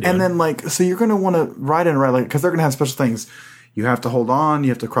do what they're doing. And then like, so you're going to want to ride in a ride, like, because they're going to have special things. You have to hold on. You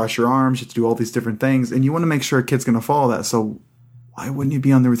have to cross your arms. You have to do all these different things, and you want to make sure a kid's going to follow that. So why wouldn't you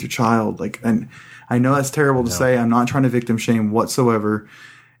be on there with your child? Like, and I know that's terrible to say. I'm not trying to victim shame whatsoever.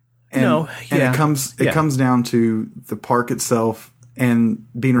 And it comes down to the park itself and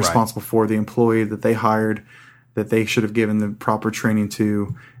being responsible for the employee that they hired, that they should have given the proper training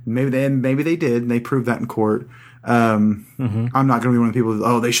to. Maybe they did, and they proved that in court. I'm not going to be one of the people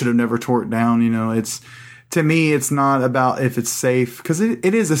that, they should have never tore it down. You know, to me, it's not about if it's safe, because it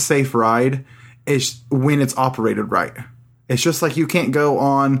is a safe ride. It's when it's operated right. It's just like you can't go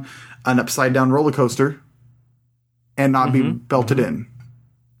on an upside down roller coaster and not be belted in.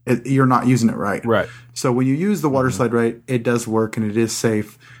 You're not using it right. Right. So when you use the water slide right, it does work and it is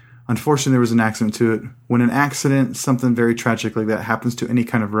safe. Unfortunately, there was an accident to it. When an accident, something very tragic like that happens to any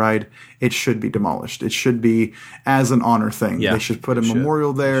kind of ride, it should be demolished. It should be as an honor thing. Yeah, they should put a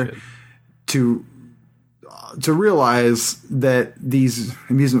memorial there to realize that these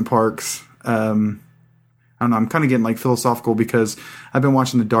amusement parks, I don't know, I'm kind of getting like philosophical because I've been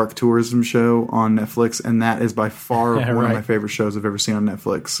watching the Dark Tourism show on Netflix, and that is by far one of my favorite shows I've ever seen on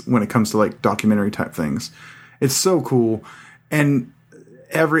Netflix when it comes to like documentary type things. It's so cool. And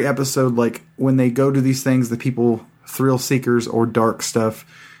every episode, like when they go to these things, the people, thrill seekers or dark stuff,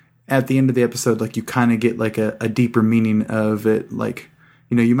 at the end of the episode, like you kind of get like a deeper meaning of it. Like,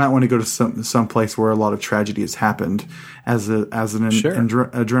 you know, you might want to go to some place where a lot of tragedy has happened as an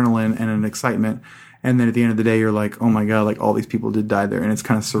adrenaline and an excitement. And then at the end of the day, you're like, oh my God, like all these people did die there. And it's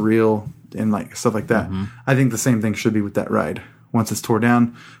kind of surreal and like stuff like that. I think the same thing should be with that ride. Once it's tore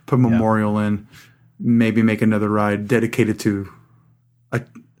down, put a memorial in, maybe make another ride dedicated to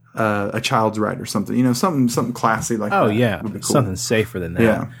a child's ride or something. You know, something classy like that. Oh, yeah. Would be cool. Something safer than that.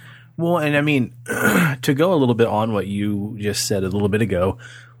 Yeah. Well, and I mean, to go a little bit on what you just said a little bit ago,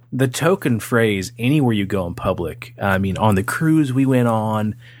 the token phrase, anywhere you go in public, I mean, on the cruise we went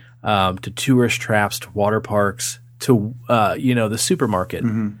on, to tourist traps, to water parks, to, the supermarket.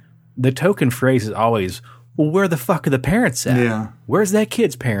 The token phrase is always, well, where the fuck are the parents at? Yeah. Where's that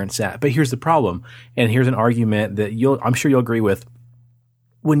kid's parents at? But here's the problem. And here's an argument that I'm sure you'll agree with.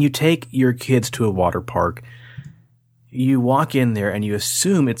 When you take your kids to a water park, you walk in there and you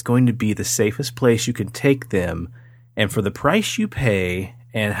assume it's going to be the safest place you can take them. And for the price you pay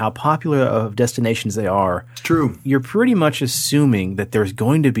and how popular of destinations they are, It's true. you're pretty much assuming that there's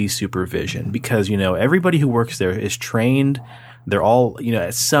going to be supervision because, everybody who works there is trained. They're all,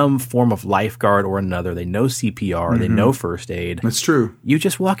 at some form of lifeguard or another. They know CPR. They know first aid. It's true. You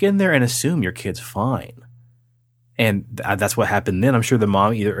just walk in there and assume your kid's fine. And that's what happened then. I'm sure the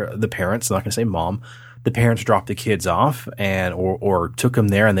mom, either the parents, I'm not going to say mom, the parents dropped the kids off and or took them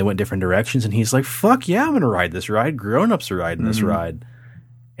there and they went different directions. And he's like, fuck yeah, I'm going to ride this ride. Grown-ups are riding this ride.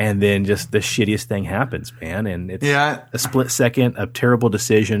 And then just the shittiest thing happens, man. And it's a split second, a terrible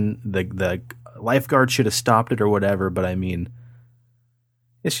decision. The lifeguard should have stopped it or whatever. But I mean,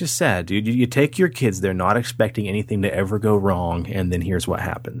 it's just sad, dude. You take your kids there not expecting anything to ever go wrong. And then here's what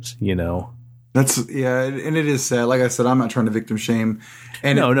happens, That's and it is sad. Like I said, I'm not trying to victim shame.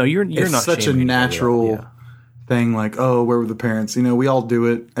 And no, you're it's not such a shaming anybody natural else, thing. Like, oh, where were the parents? We all do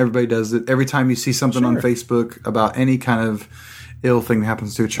it. Everybody does it. Every time you see something on Facebook about any kind of ill thing that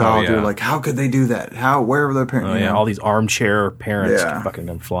happens to a child, you're like, how could they do that? Where were their parents? Oh yeah, all these armchair parents fucking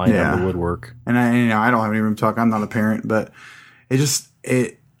them flying out of the woodwork. And I don't have any room to talk. I'm not a parent, but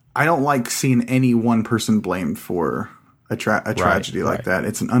I don't like seeing any one person blamed for a tragedy like that.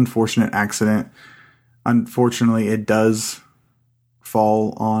 It's an unfortunate accident. Unfortunately, it does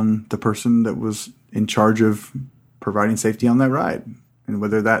fall on the person that was in charge of providing safety on that ride. And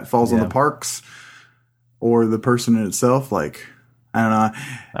whether that falls on the parks or the person in itself, like, I don't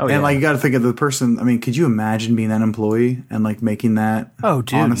know. And you got to think of the person. I mean, could you imagine being that employee and like making that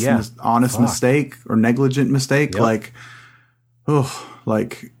honest mistake or negligent mistake? Like,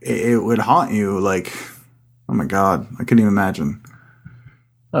 it would haunt you. Like, oh my God, I couldn't even imagine.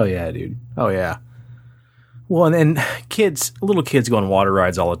 Oh yeah, dude. Oh yeah. Well, and then little kids go on water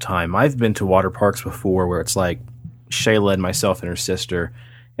rides all the time. I've been to water parks before where it's like Shayla and myself and her sister,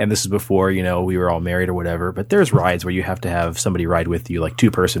 and this is before, we were all married or whatever, but there's rides where you have to have somebody ride with you, like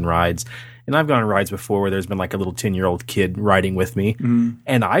 2-person rides. And I've gone on rides before where there's been like a little 10-year-old kid riding with me,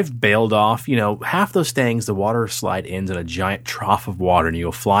 and I've bailed off, half those things, the water slide ends in a giant trough of water and you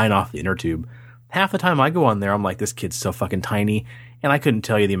go flying off the inner tube. Half the time I go on there, I'm like, this kid's so fucking tiny. And I couldn't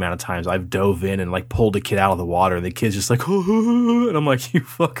tell you the amount of times I've dove in and like pulled a kid out of the water and the kid's just like, and I'm like, you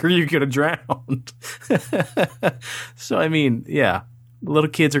fucker, you're going to drown. So, I mean, yeah, little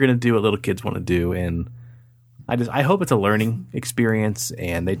kids are going to do what little kids want to do. And I hope it's a learning experience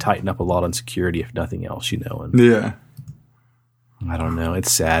and they tighten up a lot on security, if nothing else, And yeah. I don't know.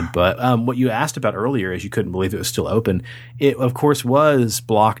 It's sad. But what you asked about earlier is you couldn't believe it was still open. It, of course, was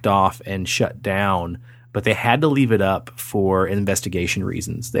blocked off and shut down, but they had to leave it up for investigation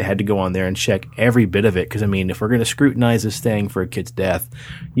reasons. They had to go on there and check every bit of it. Because, I mean, if we're going to scrutinize this thing for a kid's death,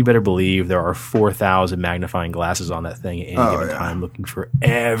 you better believe there are 4,000 magnifying glasses on that thing at any given time looking for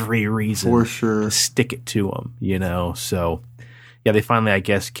every reason to stick it to them, So, yeah, they finally, I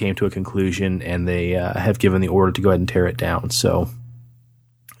guess, came to a conclusion and they have given the order to go ahead and tear it down. So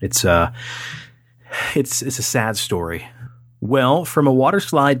it's a sad story. Well, from a water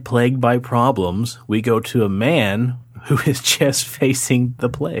slide plagued by problems, we go to a man who is just facing the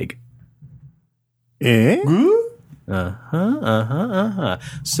plague. Eh?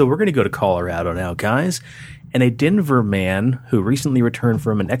 So we're going to go to Colorado now, guys. And a Denver man who recently returned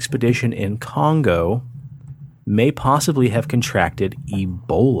from an expedition in Congo may possibly have contracted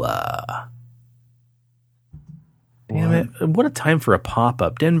Ebola. Damn it. What a time for a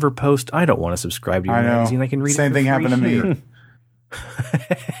pop-up. Denver Post, I don't want to subscribe to your I know. magazine. I can read Same it for thing free happened to me. here.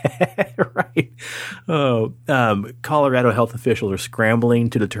 Right. Colorado health officials are scrambling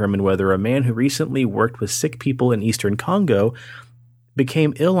to determine whether a man who recently worked with sick people in eastern Congo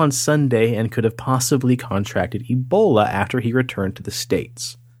became ill on Sunday and could have possibly contracted Ebola after he returned to the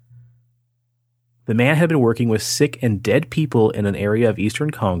States. The man had been working with sick and dead people in an area of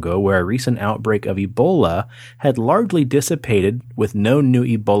eastern Congo where a recent outbreak of Ebola had largely dissipated, with no new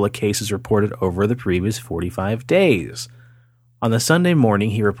Ebola cases reported over the previous 45 days. On the Sunday morning,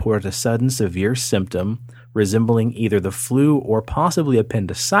 he reported a sudden severe symptom resembling either the flu or possibly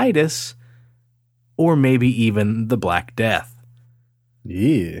appendicitis, or maybe even the Black Death.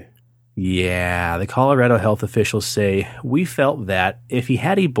 Yeah. Yeah, the Colorado health officials say, "We felt that if he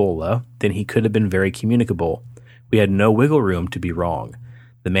had Ebola, then he could have been very communicable. We had no wiggle room to be wrong.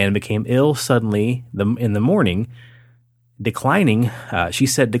 The man became ill suddenly in the morning, declining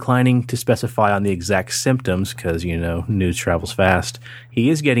to specify on the exact symptoms because, news travels fast. He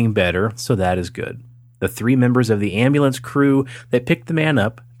is getting better, so that is good. The 3 members of the ambulance crew that picked the man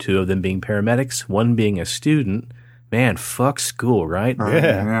up, 2 of them being paramedics, 1 being a student." Man, fuck school, right?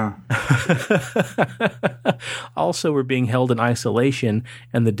 Yeah. Also, we're being held in isolation,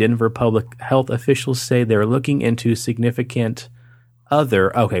 and the Denver public health officials say they're looking into significant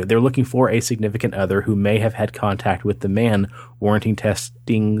other. Okay, they're looking for a significant other who may have had contact with the man, warranting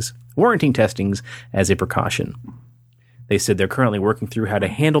testings as a precaution. They said they're currently working through how to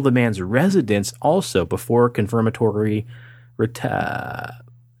handle the man's residence also before confirmatory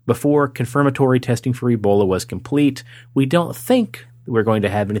testing for Ebola was complete. We don't think we're going to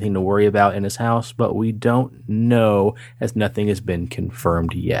have anything to worry about in his house, but we don't know as nothing has been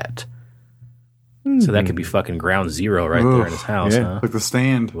confirmed yet. So that could be fucking ground zero right there in his house, yeah. huh? Like the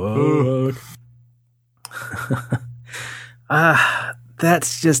Stand. Whoa.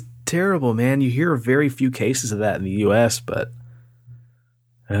 That's just terrible, man. You hear of very few cases of that in the U.S., but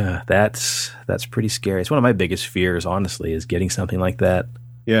that's pretty scary. It's one of my biggest fears, honestly, is getting something like that.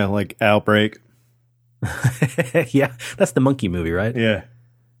 Yeah, like Outbreak. Yeah, that's the monkey movie, right? Yeah.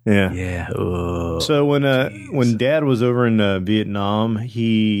 Yeah. Yeah. Oh, so when Dad was over in Vietnam,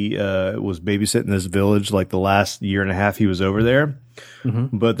 he was babysitting this village like the last year and a half he was over there.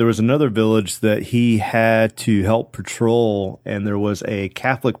 Mm-hmm. But there was another village that he had to help patrol, and there was a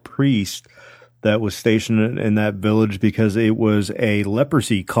Catholic priest that was stationed in that village because it was a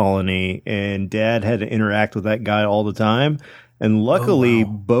leprosy colony, and Dad had to interact with that guy all the time. And luckily,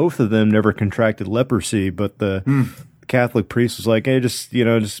 both of them never contracted leprosy, but the Catholic priest was like, "Hey,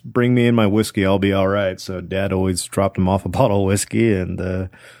 just bring me in my whiskey. I'll be all right." So Dad always dropped him off a bottle of whiskey and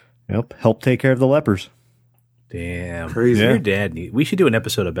helped take care of the lepers. Damn. Crazy. Your dad, we should do an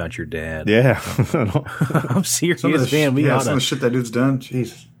episode about your dad. Yeah. I'm serious, Some of the man. We some ought of the to shit that dude's done.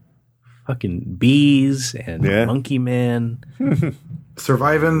 Jesus. fucking bees and monkey man.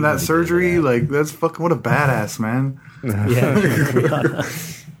 Surviving that surgery, like, that's fucking, what a badass, man. Yeah,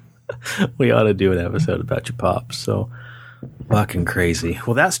 we ought to do an episode about your pops. So fucking crazy.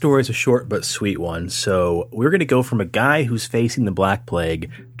 Well, that story is a short but sweet one. So we're going to go from a guy who's facing the Black Plague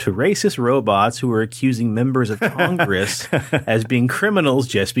to racist robots who are accusing members of Congress as being criminals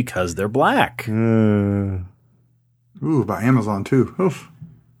just because they're black. Ooh, by Amazon too. Oof.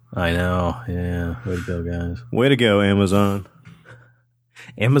 I know. Yeah. Way to go, guys. Way to go, Amazon.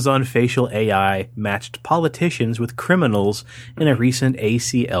 Amazon facial AI matched politicians with criminals in a recent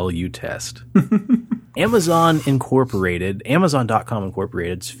ACLU test. Amazon Amazon.com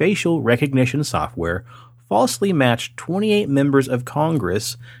Incorporated's facial recognition software falsely matched 28 members of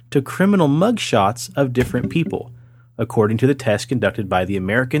Congress to criminal mugshots of different people, according to the test conducted by the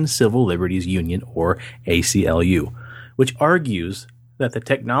American Civil Liberties Union, or ACLU, which argues that the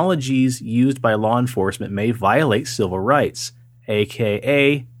technologies used by law enforcement may violate civil rights,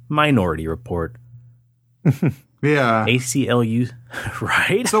 aka Minority Report. Yeah. ACLU,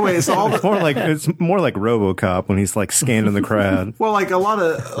 right? So wait, it's all It's more like RoboCop when he's like scanning the crowd. well, like a lot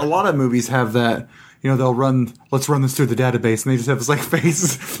of movies have that. They'll let's run this through the database, and they just have this like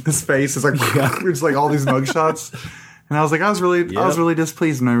face. This face is like it's like all these mugshots, and I was like, I was really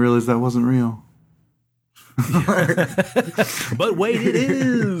displeased when I realized that wasn't real. But wait, it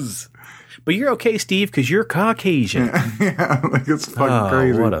is. But you're okay, Steve, because you're Caucasian. Yeah, like it's fucking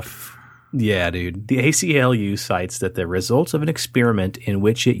crazy. Yeah, dude. The ACLU cites that the results of an experiment in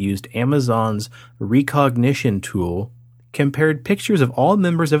which it used Amazon's Rekognition tool compared pictures of all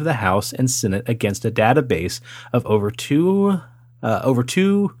members of the House and Senate against a database of over two,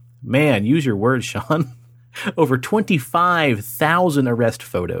 use your words, Sean, over 25,000 arrest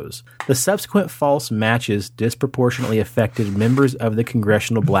photos. The subsequent false matches disproportionately affected members of the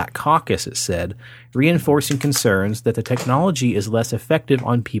Congressional Black Caucus, it said, reinforcing concerns that the technology is less effective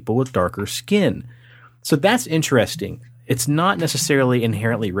on people with darker skin. So that's interesting. It's not necessarily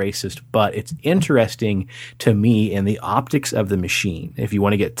inherently racist, but it's interesting to me in the optics of the machine, if you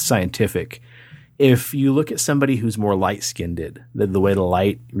want to get scientific. If you look at somebody who's more light-skinned, the way the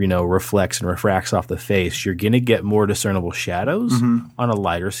light, reflects and refracts off the face, you're going to get more discernible shadows on a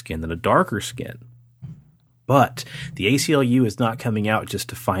lighter skin than a darker skin. But the ACLU is not coming out just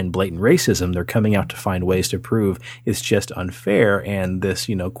to find blatant racism. They're coming out to find ways to prove it's just unfair, and this,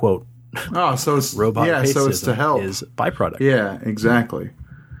 quote, so it's robot racism so it's to help. is byproduct. Yeah, exactly.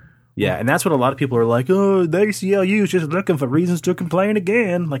 Yeah, and that's what a lot of people are like, oh, the ACLU is just looking for reasons to complain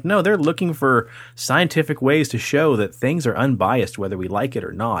again. Like, no, they're looking for scientific ways to show that things are unbiased, whether we like it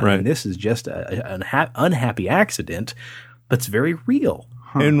or not. Right. And this is just an unhappy accident, but it's very real.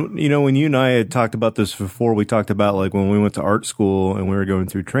 And, when you and I had talked about this before, we talked about, like, when we went to art school and we were going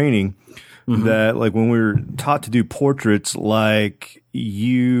through training, that, like, when we were taught to do portraits, like,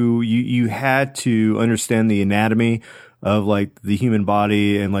 you had to understand the anatomy of, like, the human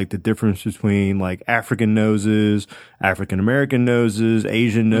body and, like, the difference between, like, African noses, African American noses,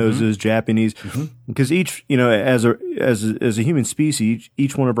 Asian noses, Japanese, because each, as a human species,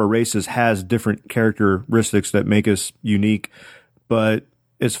 each one of our races has different characteristics that make us unique. But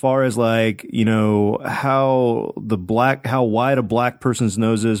as far as, like, how wide a black person's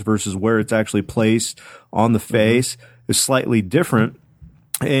nose is versus where it's actually placed on the face is slightly different.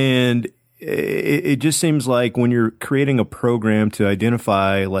 And it just seems like when you're creating a program to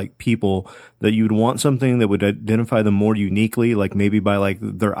identify, like, people, that you would want something that would identify them more uniquely, like maybe by, like,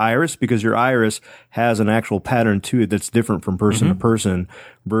 their iris, because your iris has an actual pattern to it that's different from person to person,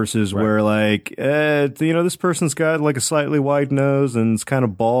 versus where, like, this person's got, like, a slightly wide nose and it's kind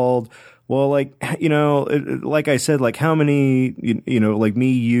of bald. Well, like, like I said, like, how many, like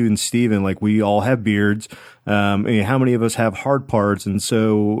me, you, and Steven, like, we all have beards. How many of us have hard parts? And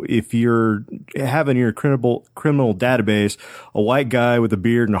so if you're having your criminal database, a white guy with a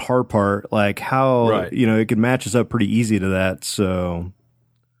beard and a hard part, like, how, it could matches up pretty easy to that. So.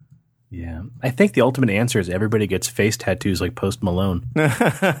 Yeah. I think the ultimate answer is everybody gets face tattoos like Post Malone.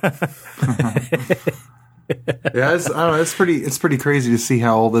 Yeah, I don't know. It's pretty crazy to see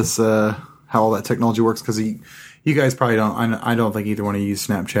how all this, how all that technology works. Because you guys probably don't. I don't think either one of you use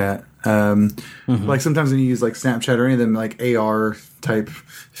Snapchat. Like sometimes when you use like Snapchat or any of them like AR type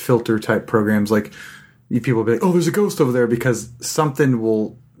filter type programs, like people will be like, "Oh, there's a ghost over there," because something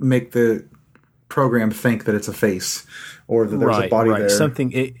will make the program think that it's a face or that there's a body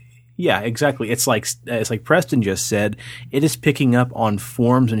there. Yeah, exactly. It's like Preston just said, it is picking up on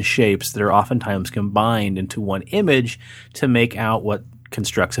forms and shapes that are oftentimes combined into one image to make out what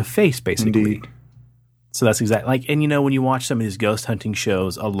constructs a face, basically. Indeed. So that's exactly and when you watch some of these ghost hunting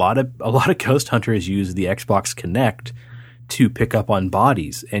shows, a lot of ghost hunters use the Xbox Kinect to pick up on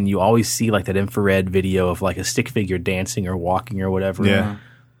bodies, and you always see like that infrared video of like a stick figure dancing or walking or whatever. Yeah.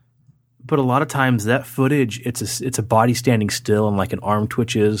 But a lot of times that footage, it's a body standing still and like an arm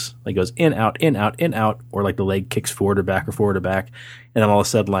twitches, like goes in, out, in, out, in, out, or like the leg kicks forward or back, and then all of a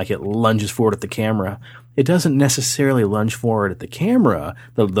sudden like it lunges forward at the camera. It doesn't necessarily lunge forward at the camera.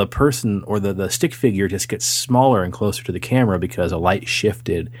 The person or the stick figure just gets smaller and closer to the camera because a light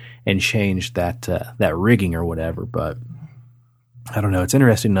shifted and changed that rigging or whatever. But I don't know. It's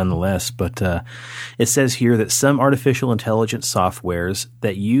interesting nonetheless, but it says here that some artificial intelligence softwares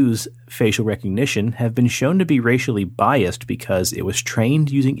that use facial recognition have been shown to be racially biased because it was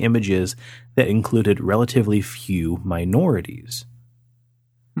trained using images that included relatively few minorities.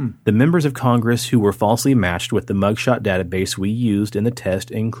 The members of Congress who were falsely matched with the mugshot database we used in the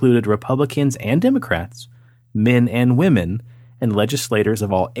test included Republicans and Democrats, men and women, and legislators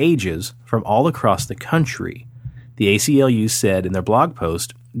of all ages from all across the country. The ACLU said in their blog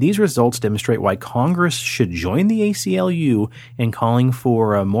post, these results demonstrate why Congress should join the ACLU in calling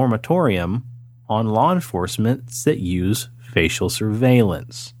for a moratorium on law enforcement that use facial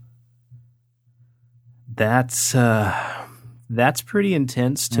surveillance. That's pretty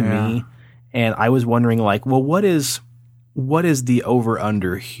intense to me. And I was wondering, like, well, what is the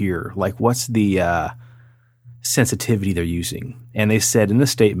over-under here? Like, what's the sensitivity they're using? And they said in the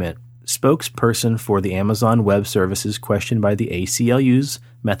statement, spokesperson for the Amazon Web Services questioned by the ACLU's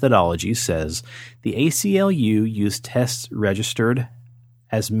methodology says the ACLU used tests registered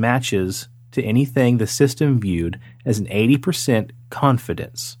as matches to anything the system viewed as an 80%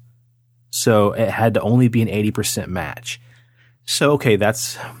 confidence. So it had to only be an 80% match. So, okay,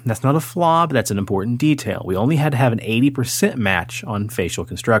 that's not a flaw, but that's an important detail. We only had to have an 80% match on facial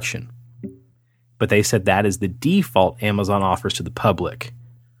construction. But they said that is the default Amazon offers to the public.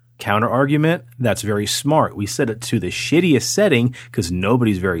 Counter argument, that's very smart. We set it to the shittiest setting because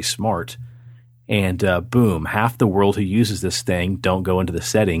nobody's very smart. And boom, half the world who uses this thing don't go into the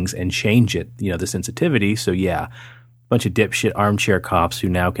settings and change it, the sensitivity. So yeah, bunch of dipshit armchair cops who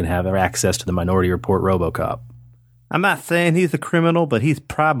now can have access to the Minority Report RoboCop. I'm not saying he's a criminal, but he's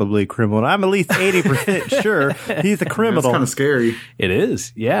probably a criminal. I'm at least 80% sure he's a criminal. That's kind of scary. It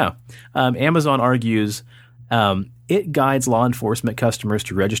is, yeah. Amazon argues it guides law enforcement customers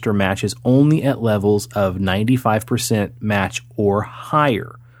to register matches only at levels of 95% match or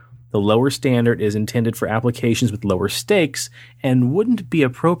higher. The lower standard is intended for applications with lower stakes and wouldn't be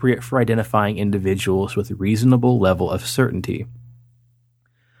appropriate for identifying individuals with a reasonable level of certainty.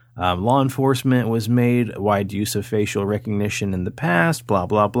 Law enforcement was made wide use of facial recognition in the past, blah,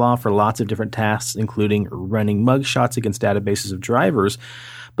 blah, blah, for lots of different tasks, including running mugshots against databases of drivers.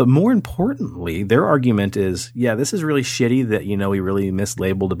 But more importantly, their argument is, yeah, this is really shitty that, we really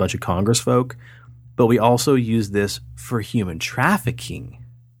mislabeled a bunch of Congress folk, but we also use this for human trafficking.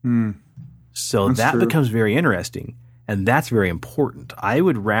 So that becomes very interesting, and that's very important. I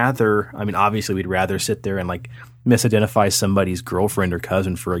would rather, obviously we'd rather sit there and misidentify somebody's girlfriend or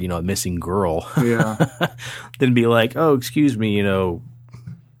cousin for, a missing girl. Yeah. than be like, oh, excuse me,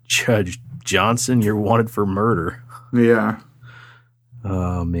 Judge Johnson, you're wanted for murder. Yeah.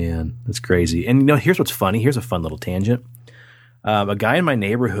 Oh, man, that's crazy. And, here's what's funny. Here's a fun little tangent. A guy in my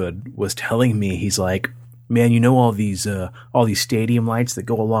neighborhood was telling me, he's like, man, all these stadium lights that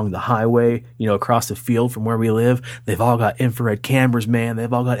go along the highway, across the field from where we live, they've all got infrared cameras, man.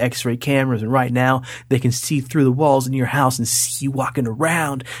 They've all got X-ray cameras, and right now they can see through the walls in your house and see you walking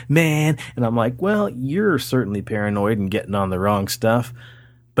around, man. And I'm like, well, you're certainly paranoid and getting on the wrong stuff.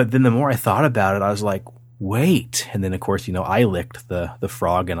 But then the more I thought about it, I was like, wait. And then, of course, I licked the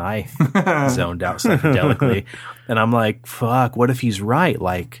frog and I zoned out psychedelically. And I'm like, fuck, what if he's right?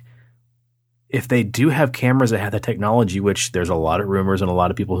 If they do have cameras that have the technology, which there's a lot of rumors and a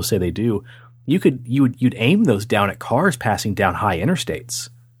lot of people who say they do, you'd aim those down at cars passing down high interstates.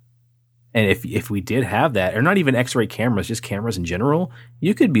 And if we did have that, or not even X-ray cameras, just cameras in general,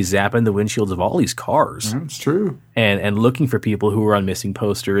 you could be zapping the windshields of all these cars. That's true. And looking for people who are on missing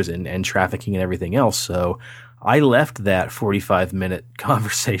posters and trafficking and everything else. So I left that 45-minute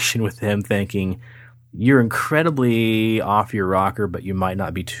conversation with him thinking, you're incredibly off your rocker, but you might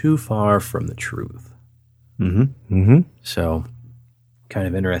not be too far from the truth. Mm-hmm. Mm-hmm. So, kind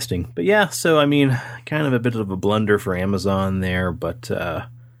of interesting. But yeah, so, kind of a bit of a blunder for Amazon there, but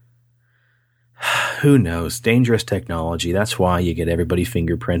who knows? Dangerous technology. That's why you get everybody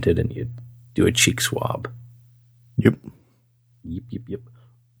fingerprinted and you do a cheek swab. Yep. Yep.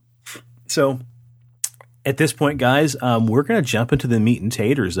 So, at this point, guys, we're going to jump into the meat and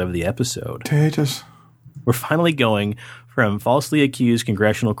taters of the episode. Taters. We're finally going from falsely accused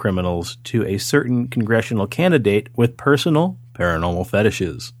congressional criminals to a certain congressional candidate with personal paranormal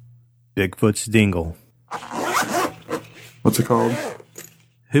fetishes. Bigfoot's dingle. What's it called?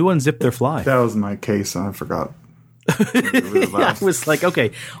 Who unzipped their fly? That was my case. I forgot. I was like,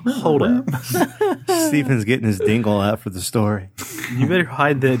 okay, hold up. Stephen's getting his dingle out for the story. You better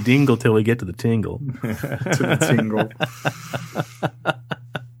hide the dingle till we get to the tingle. To the tingle.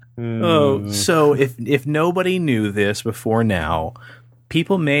 Oh, so if nobody knew this before now,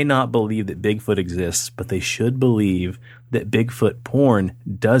 people may not believe that Bigfoot exists, but they should believe that Bigfoot porn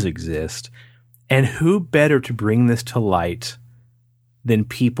does exist. And who better to bring this to light than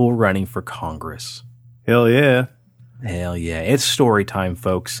people running for Congress? Hell yeah. Hell yeah. It's story time,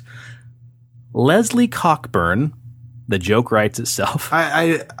 folks. Leslie Cockburn, the joke writes itself.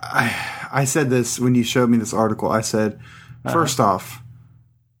 I said this when you showed me this article. I said, first off,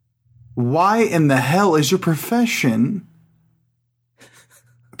 why in the hell is your profession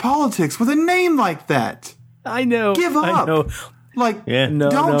politics with a name like that? I know. Give up. I know.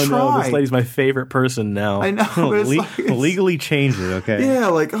 Don't try. This lady's my favorite person now. I know. It's legally change it, okay? Yeah,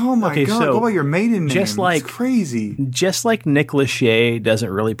 oh my God. So go by your maiden name. just it's crazy. Just like Nick Lachey doesn't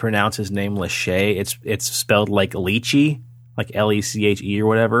really pronounce his name Lachey. It's spelled like Leachy, like Leche or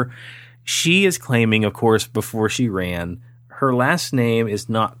whatever. She is claiming, of course, before she ran, her last name is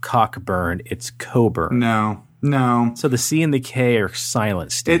not Cockburn, it's Coburn. No. No. So the C and the K are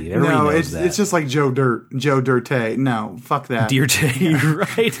silent, Steve. Everybody knows that. It's just like Joe Dirte. No, fuck that.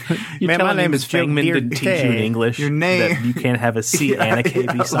 Dirte, right? You're Man, telling my name me is Miss Fangman Joe didn't teach you in Dirte. English Your name- that you can't have a C and a K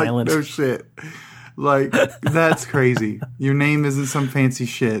be silent. Like, no shit. Like, that's crazy. Your name isn't some fancy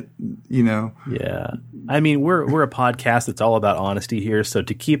shit, you know. Yeah. I mean, we're a podcast that's all about honesty here, so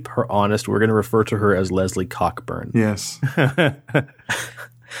to keep her honest, we're going to refer to her as Leslie Cockburn. Yes.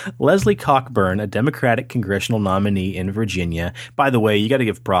 Leslie Cockburn, a Democratic congressional nominee in Virginia. By the way, you got to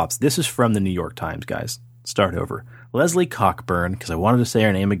give props. This is from the New York Times, guys. Start over. Leslie Cockburn, because I wanted to say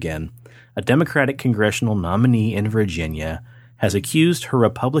her name again, a Democratic congressional nominee in Virginia, has accused her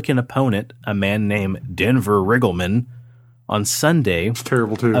Republican opponent, a man named Denver Riggleman, on Sunday It's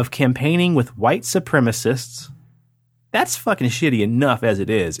terrible, too. of campaigning with white supremacists. That's fucking shitty enough as it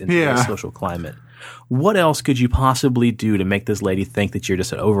is in today's social climate. What else could you possibly do to make this lady think that you're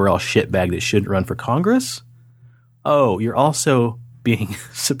just an overall shitbag that shouldn't run for Congress? Oh, you're also being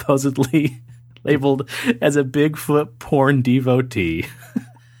supposedly labeled as a Bigfoot porn devotee.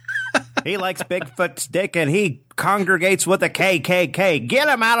 He likes Bigfoot's dick and he congregates with the KKK. Get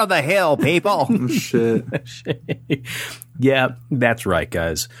him out of the hill, people. Oh, shit. Yeah, that's right,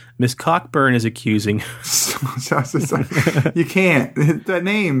 guys. Miss Cockburn is accusing... You can't. That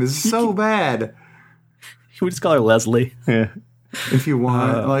name is so bad. We just call her Leslie. If you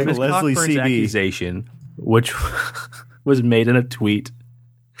want. Like, Miss Leslie Cockburn's CB. accusation, which was made in a tweet,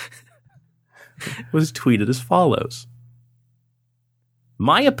 was tweeted as follows.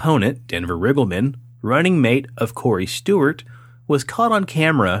 My opponent, Denver Riggleman, running mate of Corey Stewart, was caught on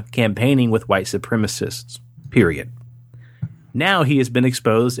camera campaigning with white supremacists. Period. Now he has been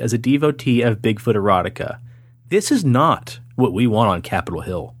exposed as a devotee of Bigfoot erotica. This is not what we want on Capitol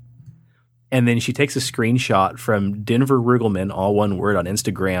Hill. And then she takes a screenshot from Denver Riggleman, all one word, on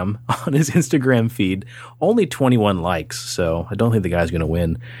Instagram, on his Instagram feed. Only 21 likes, so I don't think the guy's going to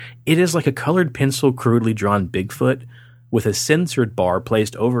win. It is like a colored pencil crudely drawn Bigfoot with a censored bar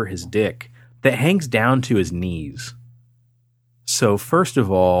placed over his dick that hangs down to his knees. So first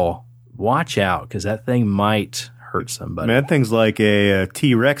of all, watch out, because that thing might hurt somebody. Man, that thing's like a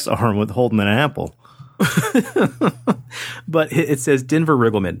T-Rex arm with holding an apple. But it says Denver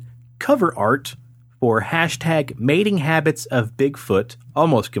Riggleman, cover art for hashtag mating habits of Bigfoot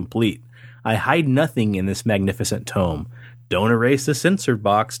almost complete. I hide nothing in this magnificent tome. Don't erase the censored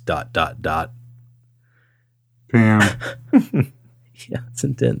box, ... damn. Yeah, it's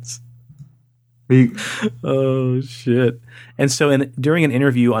intense. You- Oh, shit. And so during an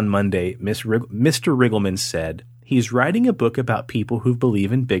interview on Monday, Mr. Riggleman said he's writing a book about people who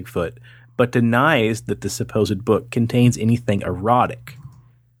believe in Bigfoot, but denies that the supposed book contains anything erotic.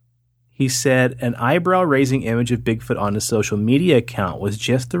 He said an eyebrow-raising image of Bigfoot on his social media account was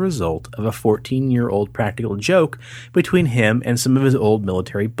just the result of a 14-year-old practical joke between him and some of his old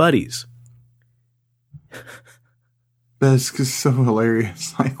military buddies. That's just so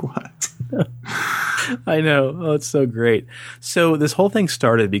hilarious. Like, what? I know. Oh, it's so great. So this whole thing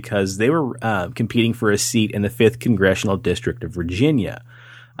started because they were competing for a seat in the 5th Congressional District of Virginia.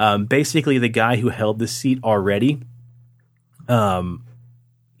 Basically, the guy who held the seat already,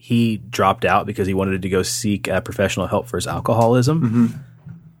 he dropped out because he wanted to go seek professional help for his alcoholism. Mm-hmm.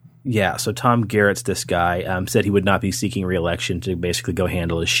 Yeah, so Tom Garrett's this guy, said he would not be seeking re-election to basically go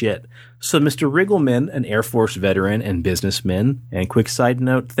handle his shit. So Mr. Riggleman, an Air Force veteran and businessman, and quick side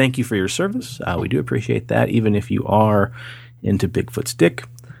note, thank you for your service. We do appreciate that, even if you are into Bigfoot's dick.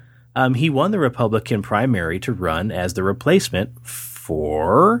 He won the Republican primary to run as the replacement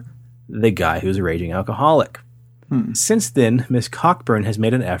for the guy who's a raging alcoholic. Since then, Ms. Cockburn has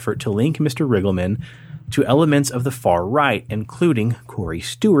made an effort to link Mr. Riggleman to elements of the far right, including Corey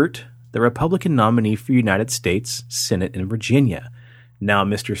Stewart, the Republican nominee for United States Senate in Virginia. Now,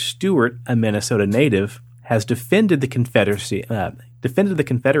 Mr. Stewart, a Minnesota native, has defended the Confederacy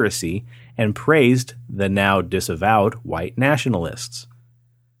and praised the now disavowed white nationalists.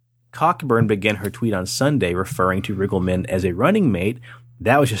 Cockburn began her tweet on Sunday referring to Riggleman as a running mate.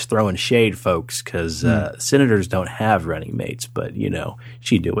 That was just throwing shade, folks, because senators don't have running mates, but, you know,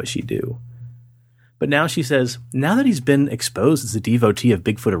 she do what she do. But now she says, now that he's been exposed as a devotee of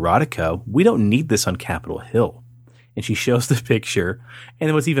Bigfoot erotica, we don't need this on Capitol Hill. And she shows the picture.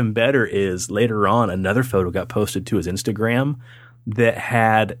 And what's even better is later on, another photo got posted to his Instagram that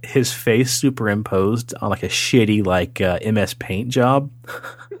had his face superimposed on like a shitty MS Paint job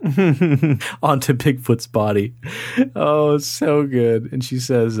onto Bigfoot's body. Oh, it's so good. And she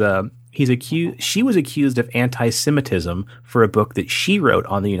says she was accused of anti-Semitism for a book that she wrote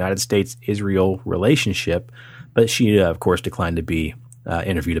on the United States-Israel relationship, but she, of course, declined to be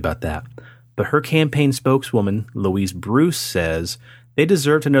interviewed about that. But her campaign spokeswoman, Louise Bruce, says they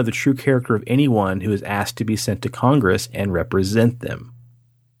deserve to know the true character of anyone who is asked to be sent to Congress and represent them.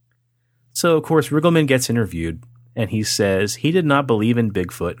 So, of course, Riggleman gets interviewed, and he says he did not believe in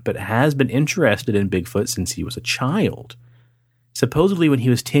Bigfoot, but has been interested in Bigfoot since he was a child. Supposedly, when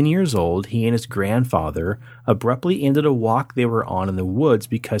he was 10 years old, he and his grandfather abruptly ended a walk they were on in the woods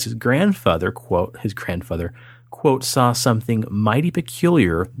because his grandfather, quote, saw something mighty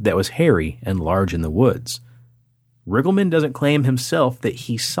peculiar that was hairy and large in the woods. Riggleman doesn't claim himself that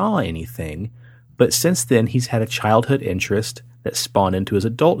he saw anything, but since then he's had a childhood interest that spawned into his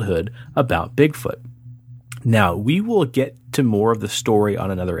adulthood about Bigfoot. Now, we will get to more of the story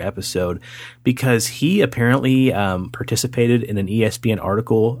on another episode because he apparently participated in an ESPN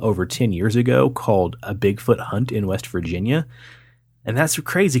article over 10 years ago called A Bigfoot Hunt in West Virginia. And that's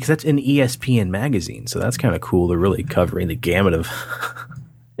crazy because that's in ESPN magazine. So that's kind of cool. They're really covering the gamut of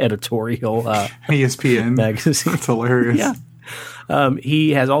editorial ESPN magazine. That's hilarious. Yeah.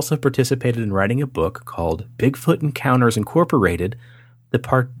 He has also participated in writing a book called Bigfoot Encounters Incorporated, the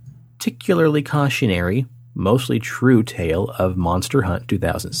particularly cautionary, mostly true tale of Monster Hunt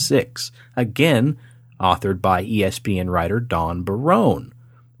 2006, again authored by ESPN writer Don Barone,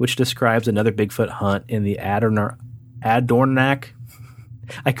 which describes another Bigfoot hunt in the Adirondack.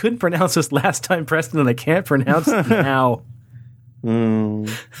 I couldn't pronounce this last time, Preston, and I can't pronounce it now.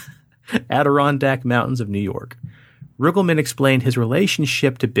 Adirondack Mountains of New York. Riggleman explained his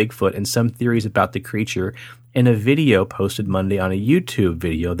relationship to Bigfoot and some theories about the creature in a video posted Monday on a YouTube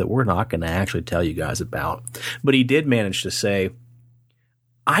video that we're not going to actually tell you guys about. But he did manage to say,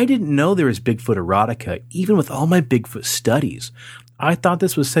 I didn't know there was Bigfoot erotica, even with all my Bigfoot studies. I thought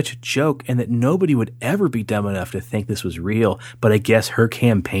this was such a joke and that nobody would ever be dumb enough to think this was real, but I guess her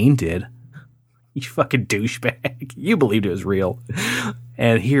campaign did. You fucking douchebag. You believed it was real.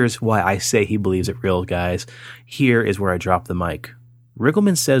 And here's why I say he believes it real, guys. Here is where I drop the mic.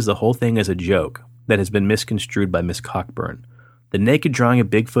 Riggleman says the whole thing is a joke that has been misconstrued by Miss Cockburn. The naked drawing of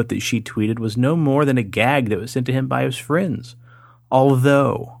Bigfoot that she tweeted was no more than a gag that was sent to him by his friends.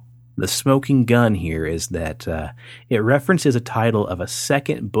 Although the smoking gun here is that it references a title of a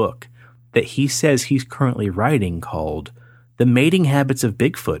second book that he says he's currently writing called The Mating Habits of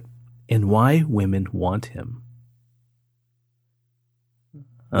Bigfoot and Why Women Want Him.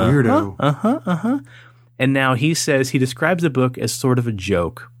 Weirdo. And now he says he describes the book as sort of a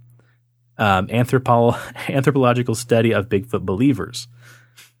joke. Anthropological study of Bigfoot believers.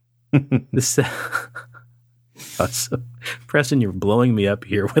 Preston, you're blowing me up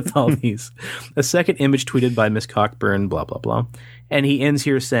here with all these. A second image tweeted by Miss Cockburn, blah, blah, blah. And he ends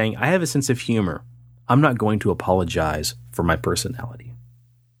here saying, I have a sense of humor. I'm not going to apologize for my personality.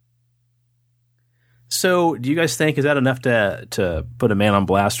 So, do you guys think, is that enough to put a man on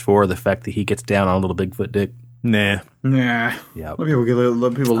blast for the fact that he gets down on a little Bigfoot dick? Nah. Yeah. Yeah. Let people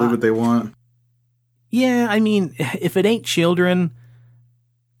live what they want. Yeah, I mean, if it ain't children,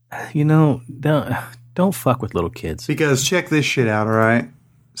 don't fuck with little kids. Because check this shit out, all right?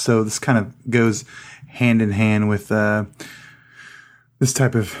 So this kind of goes hand in hand with this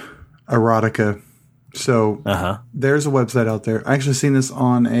type of erotica. So there's a website out there. I actually seen this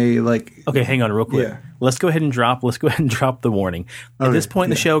on a Okay, hang on real quick. Yeah. Let's go ahead and drop the warning. At this point in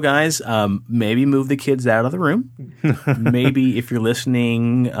the show, guys, maybe move the kids out of the room. Maybe if you're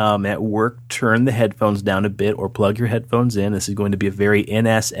listening at work, turn the headphones down a bit or plug your headphones in. This is going to be a very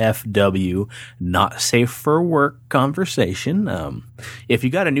NSFW, not safe for work conversation. If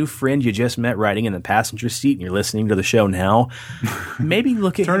you got a new friend you just met riding in the passenger seat and you're listening to the show now, maybe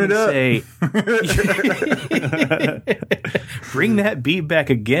look at him and say, bring that beat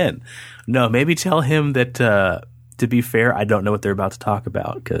back again. No, maybe tell him that, to be fair, I don't know what they're about to talk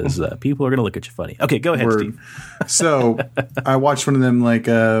about because people are going to look at you funny. Okay, go ahead, Steve. So I watched one of them like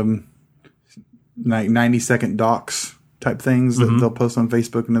 90-second docs type things that they'll post on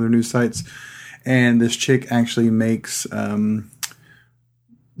Facebook and other news sites. And this chick actually makes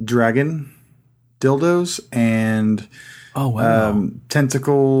dragon dildos and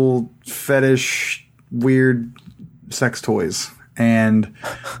tentacle fetish weird sex toys. And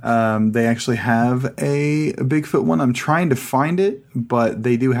they actually have a Bigfoot one. I'm trying to find it, but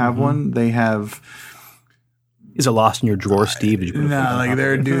they do have one. They have. Is it lost in your drawer, Steve?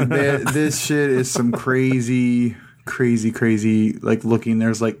 This shit is some crazy, like looking.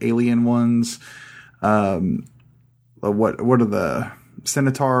 There's like alien ones. What are the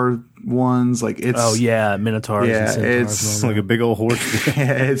centaur ones. Like it's Oh yeah, Minotaurs. Yeah, and Centaurs it's and all It's that. like a big old horse.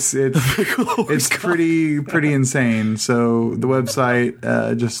 it's pretty insane. So the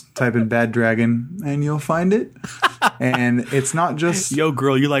website, just type in Bad Dragon and you'll find it. And it's not just Yo,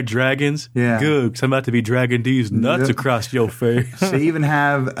 girl, you like dragons? Yeah. Good, 'cause I'm about to be dragging these nuts Yep. across your face. they even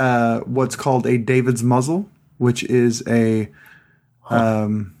have what's called a David's muzzle, which is a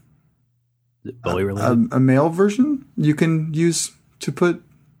Bowie related. a male version you can use to put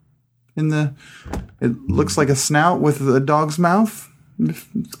in the. It looks like a snout with a dog's mouth.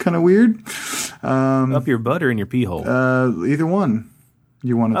 It's kind of weird. Up your butt or in your pee hole? Either one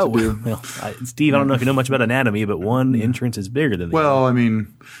you want it Oh, to do. well, Steve, I don't know if you know much about anatomy, but one entrance is bigger than the other. Well, I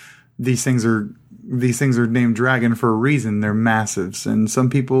mean, these things are named dragon for a reason. They're massive, and some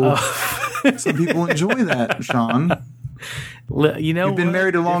people enjoy that. Sean, You know, you've been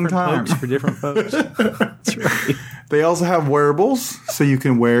married a long Different time. folks for different folks. That's right. they also have wearables, so you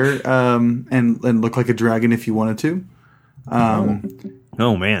can wear and look like a dragon if you wanted to.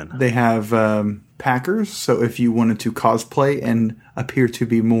 Oh man. They have packers, so if you wanted to cosplay and appear to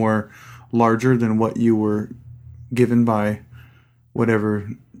be more larger than what you were given by whatever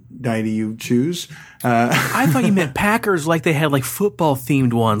deity you choose. I thought you meant Packers, like they had like football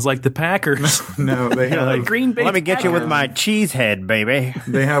themed ones, like the Packers. No, they have Like Green Bay. Let me get you with Packers. my cheese head, baby.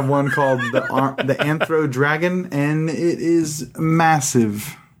 They have one called the Anthro Dragon, and it is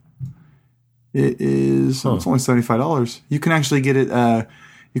massive. It is. It's only $75. You can actually get it.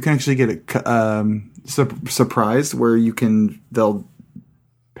 You can actually get it surprised, where they'll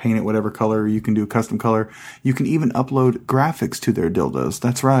paint it whatever color. You can do a custom color. You can even upload graphics to their dildos.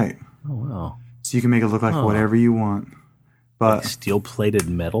 That's right. Oh wow! So you can make it look like whatever you want. But Steel plated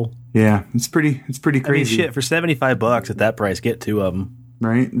metal. yeah, it's pretty I mean, crazy, shit, for $75 at that price, get two of them.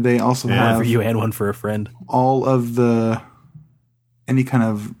 right? They also One have for you and one for a friend. all of any kind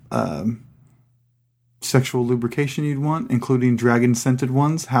of sexual lubrication you'd want, including dragon scented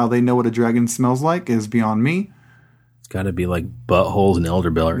ones. How they know what a dragon smells like is beyond me. It's got to be like buttholes and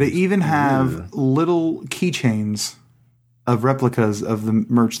elderberries. They even have little keychains of replicas of the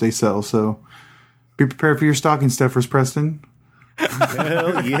merch they sell. So be prepared for your stocking stuffers, Preston.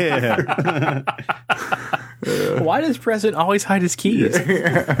 Hell yeah. Why does President always hide his keys?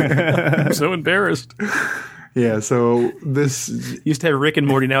 I'm so embarrassed. Yeah, so this Used to have Rick and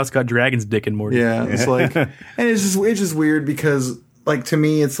Morty, now it's got Dragon's Dick and Morty. Yeah, it's like, and it's just weird because, like, to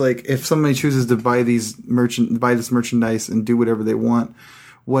me, it's like if somebody chooses to buy this merchandise and do whatever they want,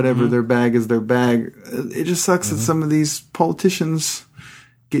 whatever their bag is their bag. It just sucks that some of these politicians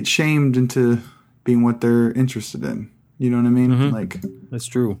get shamed into being what they're interested in. You know what I mean? Like, That's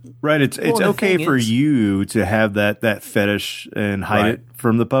true. Right. It's the okay thing for is- you to have that fetish and hide Right. it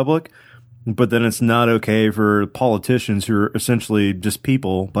from the public, but then it's not okay for politicians who are essentially just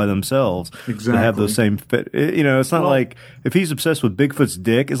people by themselves to have Exactly. those same it's not like if he's obsessed with Bigfoot's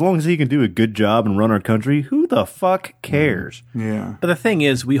dick, as long as he can do a good job and run our country, who the fuck cares? yeah. But the thing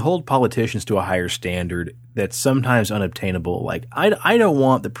is, we hold politicians to a higher standard that's sometimes unobtainable. Like, I don't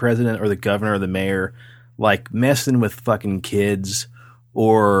want the president or the governor or the mayor, like, messing with fucking kids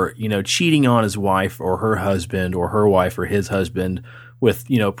or, cheating on his wife or her husband or her wife or his husband with,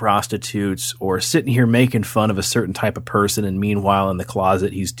 prostitutes or sitting here making fun of a certain type of person. And meanwhile, in the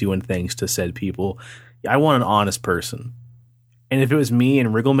closet, he's doing things to said people. I want an honest person. And if it was me and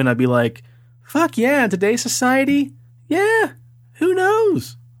Riggleman, I'd be like, fuck yeah, in today's society, yeah, who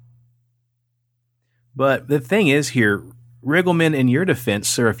knows? But the thing is here, Riggleman, in your defense,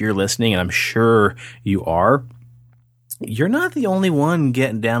 sir, if you're listening, and I'm sure you are, you're not the only one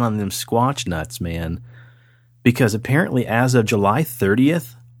getting down on them squatch nuts, man. Because apparently as of July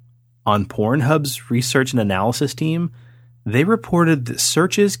 30th, on Pornhub's research and analysis team, they reported that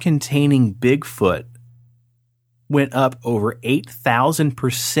searches containing Bigfoot went up over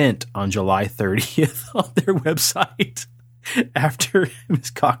 8,000% on July 30th on their website after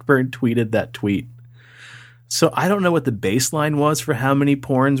Ms. Cockburn tweeted that tweet. So I don't know what the baseline was for how many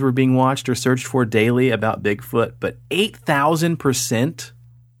porns were being watched or searched for daily about Bigfoot, but 8,000%,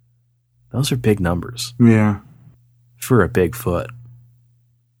 those are big numbers Yeah. for a Bigfoot.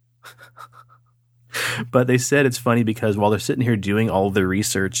 But they said it's funny because while they're sitting here doing all of their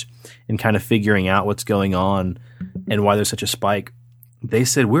research and kind of figuring out what's going on and why there's such a spike, they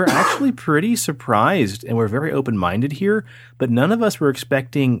said we're actually pretty surprised and we're very open-minded here, but none of us were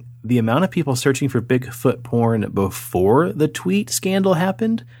expecting the amount of people searching for Bigfoot porn before the tweet scandal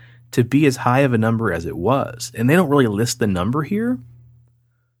happened to be as high of a number as it was. And they don't really list the number here,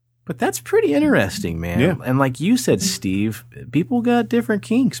 but that's pretty interesting, man. Yeah. And like you said, Steve, people got different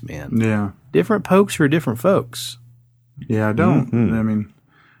kinks, man. Yeah. Different pokes for different folks. Yeah, I don't. I mean,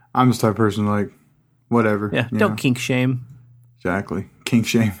 I'm just the type of person like, whatever. Yeah, you don't know? kink shame. Exactly. Kink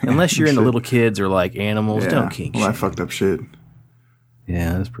shame. Unless you're into Shit. little kids or like animals, Yeah. don't kink Well, shame. I fucked up shit.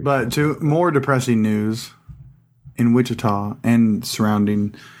 Yeah, that's pretty. But to more depressing news, in Wichita and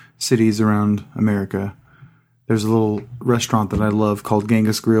surrounding cities around America, there's a little restaurant that I love called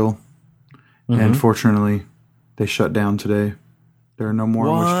Genghis Grill. And fortunately, they shut down today. There are no more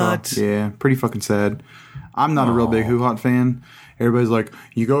in What? Wichita. Yeah, pretty fucking sad. I'm not a real big Hoo Hot fan. Everybody's like,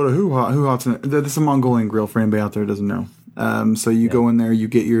 you go to Hoo Hot. Hoo Hot's this is a Mongolian grill for anybody out there who doesn't know. So you go in there, you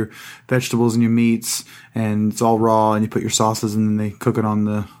get your vegetables and your meats, and it's all raw, and you put your sauces, and then they cook it on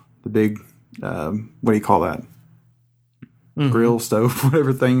the big, what do you call that? Grill, stove,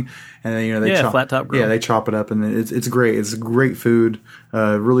 whatever thing. And then, they chop, flat top grill. Yeah, they chop it up, and it's great. It's great food,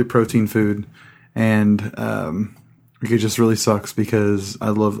 really protein food. And it just really sucks because I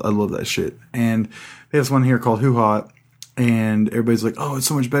love that shit. And they have this one here called Hoo Hot, and everybody's like, oh, it's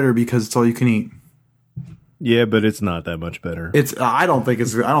so much better because it's all you can eat. Yeah, but it's not that much better.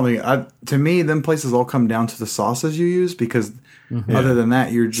 To me, them places all come down to the sauces you use because other than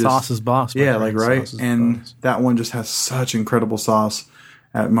that, you're just Sauce is boss. Yeah, man. like right. Sauce is And boss. that one just has such incredible sauce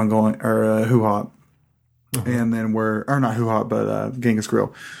at Mongolian or Hoo Hot. And then not Hoo Hot, but Genghis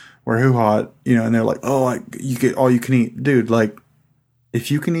Grill, where Hoo Hot, and they're like, oh, like you get all you can eat, dude. Like, if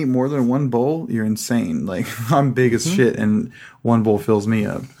you can eat more than one bowl, you're insane. Like, I'm big as shit, and one bowl fills me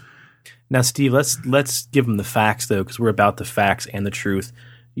up. Now, Steve, let's give them the facts though, because we're about the facts and the truth.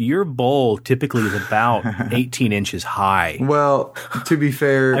 Your bowl typically is about 18 inches high. Well, to be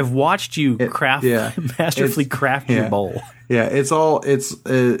fair, I've watched you masterfully craft your bowl. Yeah, it's all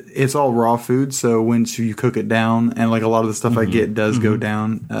raw food. So once you cook it down, and like a lot of the stuff I get does go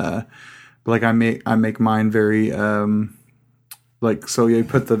down. But like I make mine very so you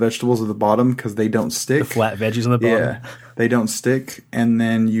put the vegetables at the bottom because they don't stick. The flat veggies on the bottom. Yeah, they don't stick, and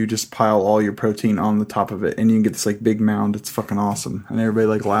then you just pile all your protein on the top of it, and you can get this like big mound. It's fucking awesome, and everybody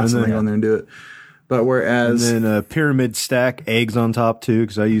like laughs when they go in there and do it. But whereas, and then a pyramid stack, eggs on top too,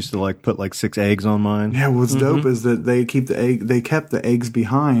 because I used to like put like 6 eggs on mine. yeah, what's dope is that they kept the eggs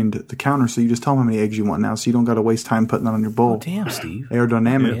behind the counter, so you just tell them how many eggs you want now, so you don't got to waste time putting that on your bowl. Damn, Steve.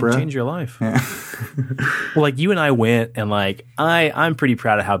 Aerodynamic, bro. Change your life. Yeah. Well, like you and I went, and like I'm pretty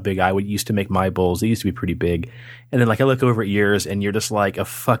proud of how big I used to make my bowls. They used to be pretty big. And then like I look over at yours, and you're just like a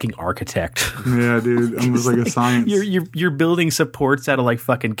fucking architect. Yeah, dude, I'm just like a science. You're building supports out of like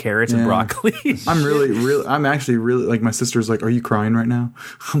fucking carrots and broccoli. I'm actually really like, my sister's like, are you crying right now?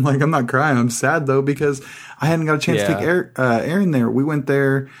 I'm like, I'm not crying. I'm sad though because I hadn't got a chance to take Aaron there. We went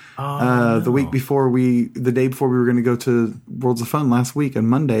there the day before we were going to go to Worlds of Fun last week on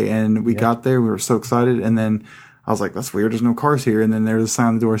Monday, and we got there. We were so excited, and then I was like, that's weird. There's no cars here. And then there was a sign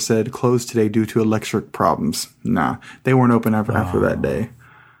on the door that said, closed today due to electric problems. Nah, they weren't open after that day.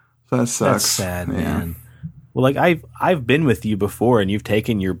 So that sucks. That's sad, man. Well, like I've been with you before, and you've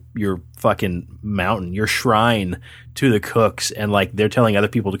taken your fucking mountain, your shrine to the cooks, and like they're telling other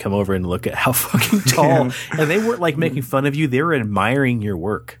people to come over and look at how fucking tall. And they weren't like making fun of you; they were admiring your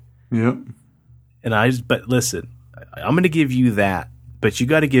work. Yep. And but listen, I'm going to give you that, but you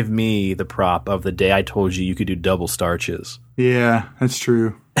got to give me the prop of the day I told you could do double starches. Yeah, that's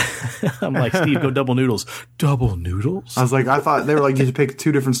true. I'm like, Steve, go double noodles. Double noodles? I was like, I thought they were like, you should pick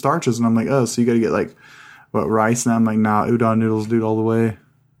 2 different starches, and I'm like, oh, so you got to get like rice? And I'm like, nah, udon noodles, dude, all the way.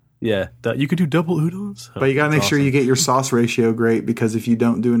 Yeah, you could do double udons. But you got to make sure you get your sauce ratio great, because if you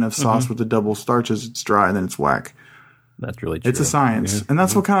don't do enough sauce with the double starches, it's dry and then it's whack. That's really true. It's a science, and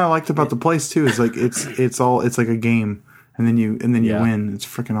that's what kind of I liked about the place too. Is like it's like a game, and then you win. It's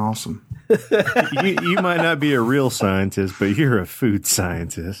freaking awesome. you might not be a real scientist, but you're a food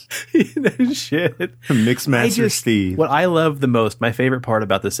scientist. No shit. Mixmaster Steve. What I love the most, my favorite part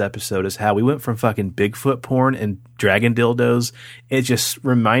about this episode is how we went from fucking Bigfoot porn and dragon dildos. It just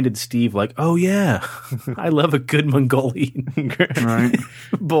reminded Steve like, oh yeah, I love a good Mongolian Right.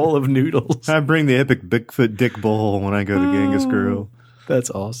 bowl of noodles. I bring the epic Bigfoot dick bowl when I go to Genghis Grill.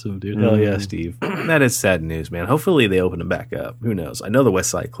 That's awesome, dude. Hell yeah, Steve. That is sad news, man. Hopefully they open them back up. Who knows? I know the West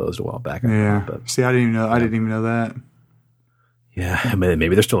Side closed a while back. Yeah. But See, I didn't even know that. yeah,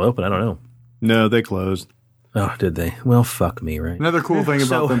 maybe they're still open. I don't know. No, they closed. Oh, did they? Well, fuck me, right? Another cool thing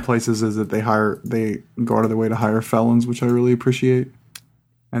about them places is that they go out of their way to hire felons, which I really appreciate.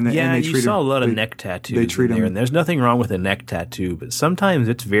 And they you saw a lot of neck tattoos. They treat in there, them, and there's nothing wrong with a neck tattoo, but sometimes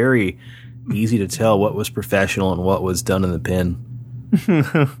it's very easy to tell what was professional and what was done in the pen.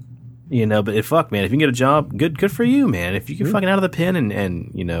 But fuck, man, if you can get a job, good for you, man. If you get fucking out of the pen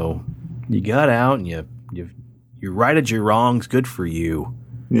and you got out and you righted your wrongs, good for you.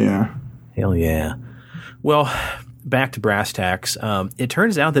 Yeah. Hell yeah. Well, back to brass tacks. It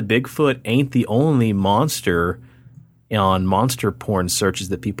turns out that Bigfoot ain't the only monster on monster porn searches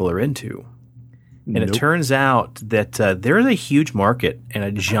that people are into. And it turns out that there is a huge market and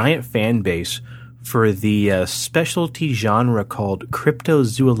a giant fan base for the specialty genre called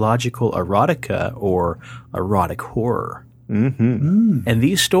cryptozoological erotica or erotic horror. Mm-hmm. And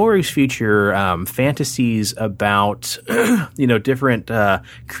these stories feature fantasies about different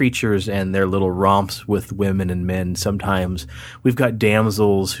creatures and their little romps with women and men. Sometimes we've got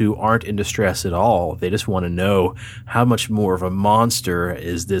damsels who aren't in distress at all. They just want to know how much more of a monster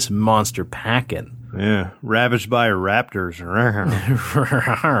is this monster packing. Yeah, ravaged by raptors.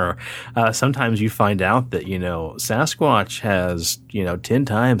 Sometimes you find out that, Sasquatch has, 10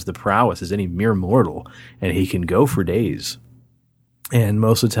 times the prowess as any mere mortal, and he can go for days. And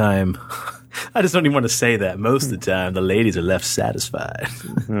most of the time, I just don't even want to say that. Most of the time, the ladies are left satisfied.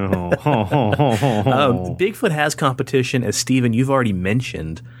 Bigfoot has competition, as Stephen, you've already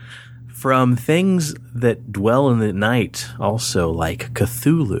mentioned, from things that dwell in the night, also like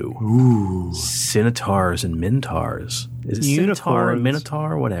Cthulhu, Centaurs and Minotaurs. Is it Centaur,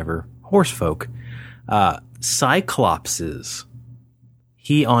 Minotaur, whatever? Horsefolk. Cyclopses.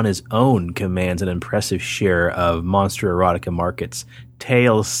 He on his own commands an impressive share of monster erotica markets.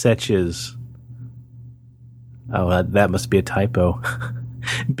 Tales such as... Oh, that must be a typo.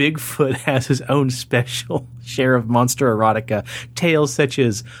 Bigfoot has his own special share of monster erotica. Tales such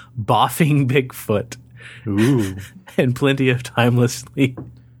as Boffing Bigfoot. Ooh. And plenty of timelessly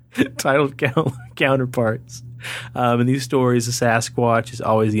titled counterparts. In these stories, the Sasquatch is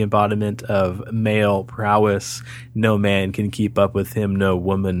always the embodiment of male prowess. No man can keep up with him. No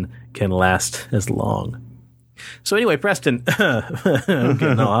woman can last as long. So anyway, Preston, I'm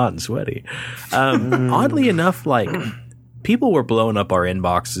getting all hot and sweaty. Oddly enough, people were blowing up our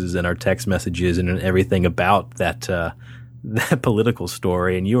inboxes and our text messages and everything about that political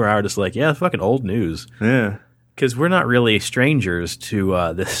story, and you or I were just like, yeah, fucking old news. Yeah. Because we're not really strangers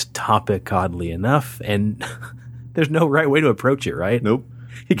to this topic, oddly enough, and there's no right way to approach it, right? Nope.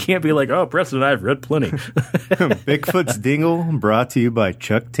 You can't be like, oh, Preston and I have read plenty. Bigfoot's Dingle, brought to you by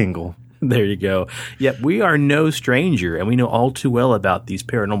Chuck Tingle. There you go. Yep, we are no stranger, and we know all too well about these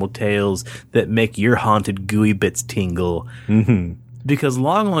paranormal tales that make your haunted gooey bits tingle. Mm-hmm. Because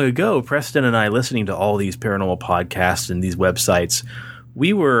long, long ago, Preston and I, listening to all these paranormal podcasts and these websites,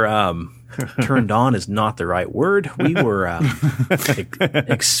 we were turned on is not the right word. We were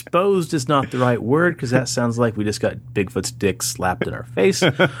exposed is not the right word, because that sounds like we just got Bigfoot's dick slapped in our face.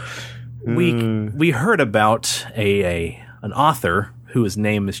 We heard about an author whose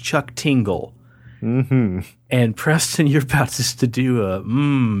name is Chuck Tingle. Mm-hmm. And Preston, you're about to do a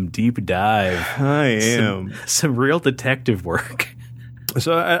deep dive. I am. Some real detective work.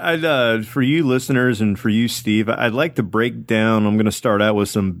 So I'd for you listeners and for you, Steve, I'd like to break down. I'm going to start out with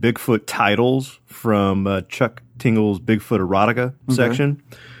some Bigfoot titles from Chuck Tingle's Bigfoot Erotica section.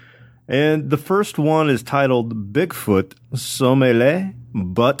 And the first one is titled Bigfoot Sommelier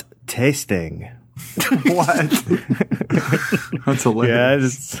Butt Tasting. What? That's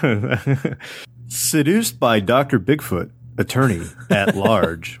hilarious. Yeah, seduced by Dr. Bigfoot, attorney at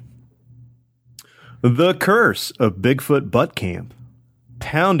large. The Curse of Bigfoot Butt Camp.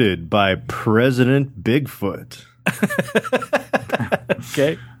 Pounded by President Bigfoot.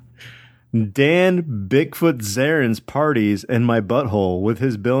 Okay. Dan Bigfoot Zarin's parties and my butthole with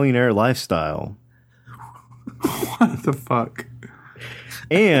his billionaire lifestyle. What the fuck?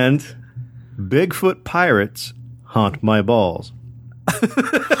 And Bigfoot pirates haunt my balls.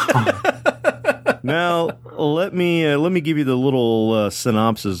 Now, let me give you the little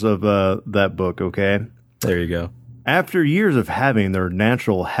synopsis of that book, okay? There you go. After years of having their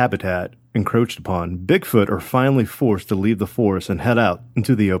natural habitat encroached upon, Bigfoot are finally forced to leave the forest and head out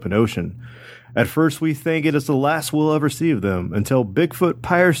into the open ocean. At first, we think it is the last we'll ever see of them, until Bigfoot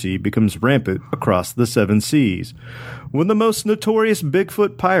piracy becomes rampant across the 7 seas. When the most notorious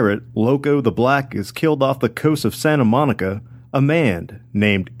Bigfoot pirate, Loco the Black, is killed off the coast of Santa Monica, a man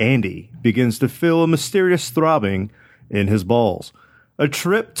named Andy begins to feel a mysterious throbbing in his balls. A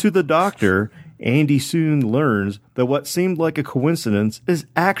trip to the doctor, Andy soon learns that what seemed like a coincidence is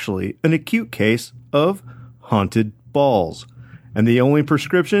actually an acute case of haunted balls. And the only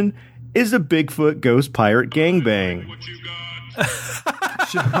prescription is a Bigfoot ghost pirate gangbang.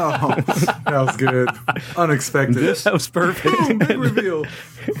 Oh, that was good. Unexpected. That was perfect. Big reveal.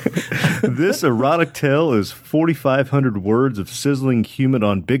 This erotic tale is 4,500 words of sizzling humid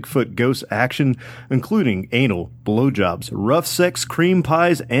on Bigfoot ghost action, including anal, blowjobs, rough sex, cream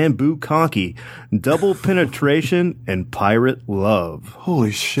pies, and bukkake, double penetration, and pirate love.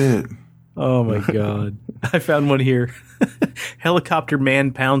 Holy shit. Oh my God. I found one here. Helicopter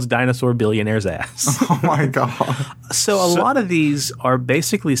man pounds dinosaur billionaire's ass. Oh my God. So a lot of these are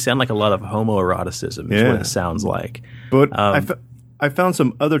basically sound like a lot of homoeroticism is what it sounds like. But I found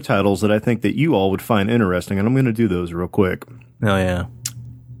some other titles that I think that you all would find interesting, and I'm going to do those real quick. Oh, yeah.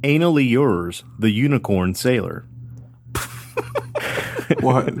 Anally Yours, the Unicorn Sailor.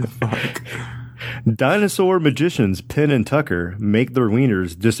 What the fuck? Dinosaur magicians Penn and Tucker make their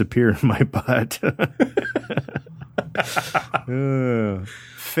wieners disappear in my butt.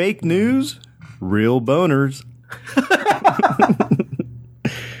 Fake news, real boners.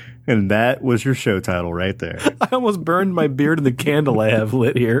 And that was your show title right there. I almost burned my beard in the candle I have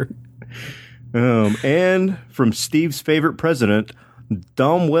lit here. And from Steve's favorite president,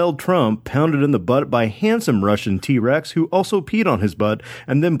 Donald Trump pounded in the butt by handsome Russian T-Rex who also peed on his butt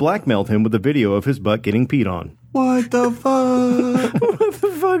and then blackmailed him with a video of his butt getting peed on. What the fuck? What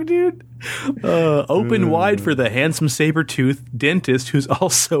the fuck, dude? Open wide for the handsome saber-toothed dentist who's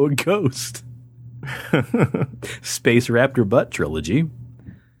also a ghost. Space Raptor Butt Trilogy.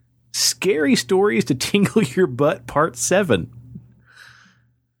 Scary Stories to Tingle Your Butt Part 7.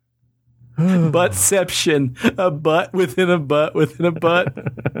 Buttception, a butt within a butt within a butt.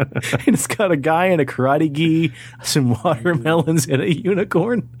 And it's got a guy in a karate gi, some watermelons, and a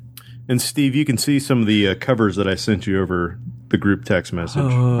unicorn. And Steve, you can see some of the covers that I sent you over the group text message.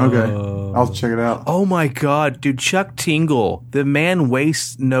 Okay. I'll check it out. Oh my God, dude, Chuck Tingle. The man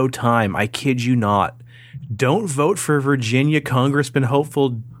wastes no time. I kid you not. Don't vote for Virginia Congressman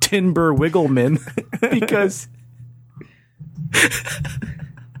hopeful Denver Wiggleman because...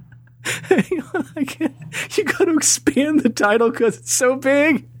 Hang on, I can't. You got to expand the title because it's so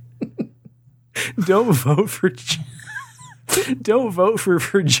big. Don't vote for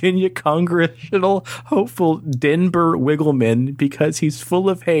Virginia Congressional hopeful Denver Wiggleman because he's full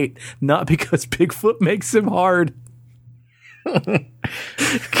of hate, not because Bigfoot makes him hard.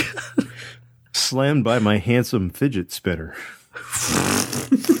 Slammed by my handsome fidget spinner.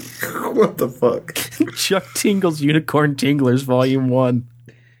 What the fuck? Chuck Tingle's Unicorn Tinglers Volume 1.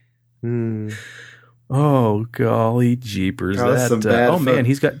 Oh, golly jeepers. Man,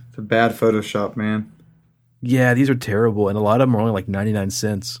 he's got... It's a bad Photoshop, man. Yeah, these are terrible, and a lot of them are only like 99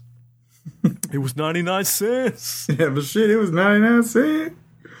 cents. It was 99 cents. Yeah, but shit, it was 99 cents.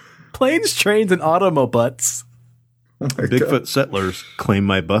 Planes, trains, and automobiles. Oh my Bigfoot God. settlers claim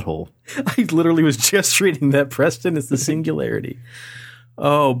my butthole. I literally was just reading that, Preston. It's the singularity.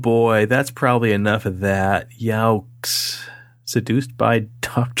 Oh, boy. That's probably enough of that. Yowks. Seduced by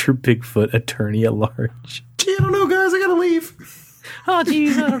Dr. Bigfoot, attorney at large. Gee, I don't know, guys. I gotta leave. Oh,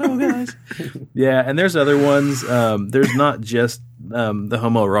 geez, I don't know, guys. Yeah, and there's other ones. There's not just the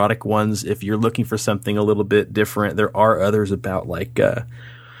homoerotic ones. If you're looking for something a little bit different, there are others about like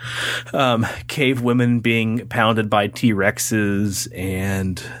cave women being pounded by T-Rexes,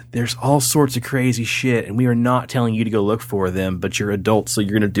 and there's all sorts of crazy shit. And we are not telling you to go look for them, but you're adults, so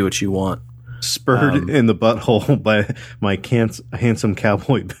you're going to do what you want. Spurred in the butthole by my handsome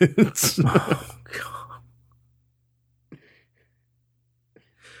cowboy boots. Oh, God.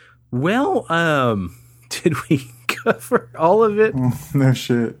 Well, did we cover all of it? No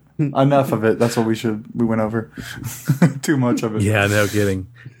shit. Enough of it. That's what we went over. Too much of it. Yeah, no kidding.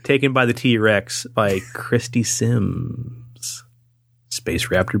 Taken by the T-Rex by Christy Sims. Space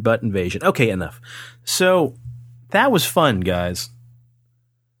Raptor Butt Invasion. Okay, enough. So, that was fun, guys.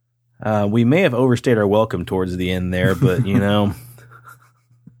 We may have overstayed our welcome towards the end there, but, you know...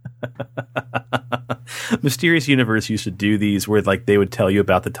 Mysterious Universe used to do these where like they would tell you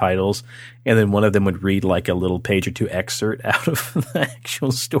about the titles and then one of them would read like a little page or two excerpt out of the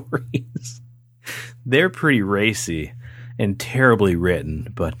actual stories. They're pretty racy and terribly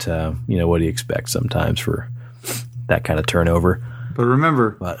written, but you know, what do you expect sometimes for that kind of turnover? But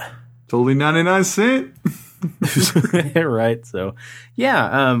remember, it's only 99 cents. Right. So,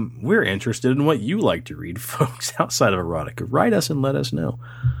 yeah, we're interested in what you like to read, folks, outside of erotica. Write us and let us know.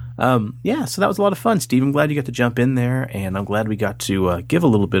 Yeah, so that was a lot of fun, Steve. I'm glad you got to jump in there, and I'm glad we got to give a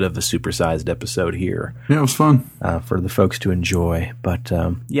little bit of the supersized episode here. Yeah, it was fun. For the folks to enjoy. But,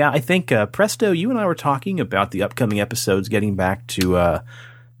 yeah, I think, Presto, you and I were talking about the upcoming episodes, getting back to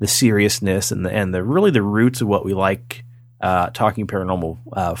the seriousness and the really the roots of what we like talking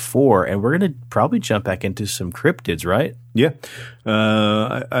paranormal for, and we're going to probably jump back into some cryptids, right? Yeah.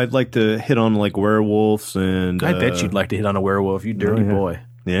 I'd like to hit on like werewolves and... I bet you'd like to hit on a werewolf, you dirty boy.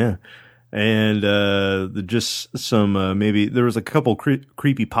 Yeah. And just some maybe there was a couple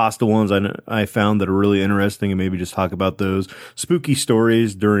creepy pasta ones I found that are really interesting, and maybe just talk about those spooky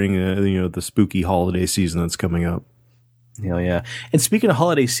stories during the spooky holiday season that's coming up. Hell yeah. And speaking of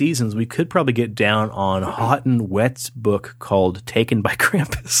holiday seasons, we could probably get down on Houghton Wett's book called Taken by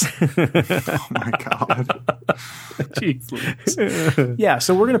Krampus. Oh my God. Jeez. Yeah,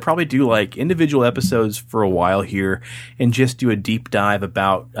 so we're going to probably do like individual episodes for a while here and just do a deep dive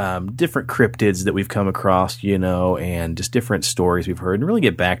about different cryptids that we've come across, and just different stories we've heard and really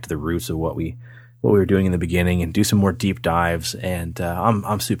get back to the roots of what we were doing in the beginning and do some more deep dives. And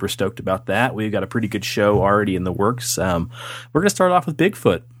I'm super stoked about that. We've got a pretty good show already in the works. We're going to start off with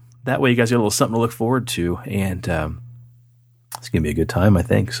Bigfoot. That way you guys got a little something to look forward to. And it's going to be a good time, I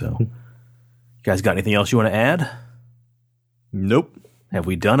think. So you guys got anything else you want to add? Nope. Have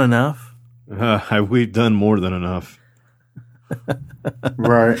we done enough? We've done more than enough.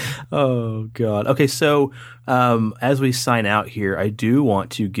 Right. Oh, God. Okay, so as we sign out here, I do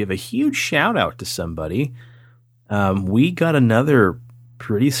want to give a huge shout out to somebody. We got another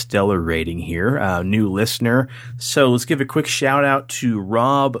pretty stellar rating here, new listener. So let's give a quick shout out to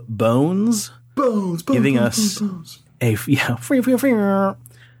Rob Bones. Giving us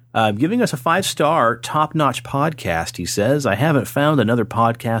giving us a 5-star top-notch podcast. He says, I haven't found another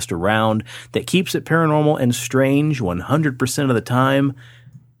podcast around that keeps it paranormal and strange 100% of the time.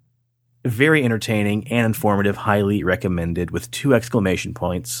 Very entertaining and informative. Highly recommended with 2 exclamation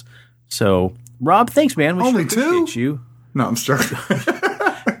points. So, Rob, thanks, man. We Only sure 2? appreciate you. No, I'm struck.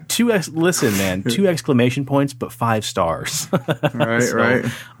 Listen, man, 2 exclamation points, but 5 stars. Right, So right.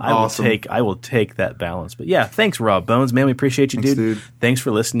 Awesome. I will take that balance. But yeah, thanks, Rob Bones, man. We appreciate you, Thanks, dude. dude. Thanks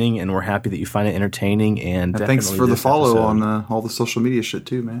for listening, and we're happy that you find it entertaining. And Thanks definitely for the this follow episode. on all the social media shit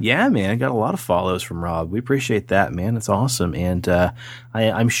too, man. Yeah, man, I got a lot of follows from Rob. We appreciate that, man. It's awesome, and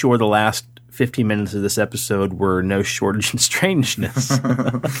I'm sure the last 15 minutes of this episode were no shortage in strangeness.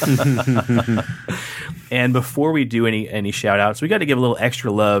 And before we do any shout outs, we got to give a little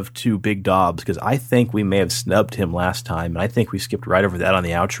extra love to Big Dobbs, because I think we may have snubbed him last time, and I think we skipped right over that on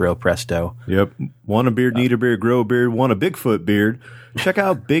the outro, Presto. Yep. Want a beard, need a beard, grow a beard, want a Bigfoot beard. Check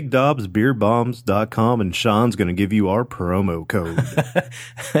out BigDobbsBeardBombs.com, and Sean's going to give you our promo code.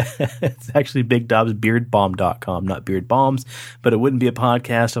 It's actually BigDobbsBeardBomb.com, not Beard Bombs, but it wouldn't be a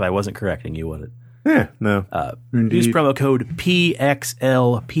podcast if I wasn't correcting you, would it? Yeah, no. Use promo code PXLPARA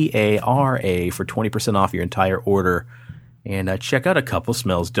for 20% off your entire order. And check out a couple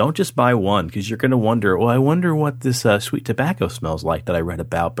smells. Don't just buy one, because you're going to wonder, well, I wonder what this sweet tobacco smells like that I read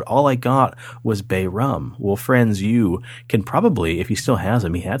about. But all I got was Bay Rum. Well, friends, you can probably, if he still has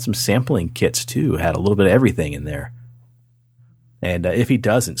them, he had some sampling kits too. Had a little bit of everything in there. And if he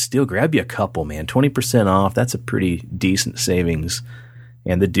doesn't, still grab you a couple, man. 20% off. That's a pretty decent savings.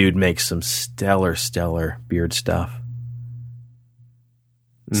 And the dude makes some stellar beard stuff.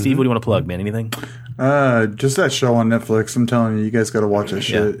 Steve, what do you want to plug, man? Anything? Just that show on Netflix. I'm telling you, you guys got to watch that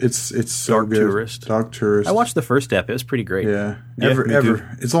shit. Yeah. It's so Dark good. Tourist. Dark Tourist. I watched the first ep. It was pretty great. Yeah. Yeah, me too.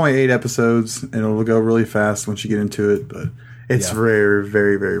 It's only 8 episodes, and it'll go really fast once you get into it. But it's very,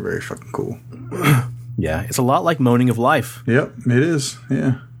 very, very, very fucking cool. Yeah, it's a lot like Moaning of Life, Yep, it is.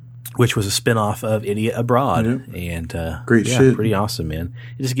 Yeah. which was a spinoff of Idiot Abroad, Yep. and Great yeah, shit. pretty awesome, man.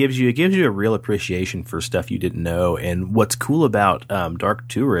 It just gives you a real appreciation for stuff you didn't know. And what's cool about Dark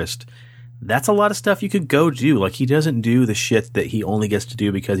Tourist, that's a lot of stuff you could go do. Like, he doesn't do the shit that he only gets to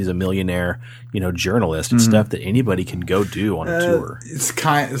do because he's a millionaire, journalist. It's stuff that anybody can go do on a tour. It's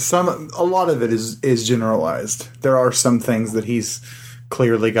a lot of it is generalized. There are some things that he's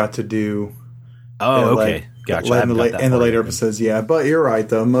clearly got to do. Oh, okay. Gotcha. I haven't got that In the far later yet. episodes, yeah. But you're right,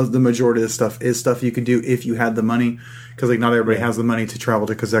 though. The majority of the stuff is stuff you could do if you had the money. Because, not everybody has the money to travel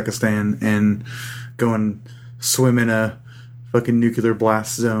to Kazakhstan and go and swim in a fucking nuclear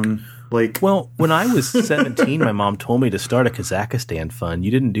blast zone. Well, when I was 17, my mom told me to start a Kazakhstan fund.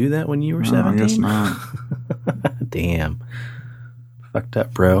 You didn't do that when you were 17? I guess not. Damn. Fucked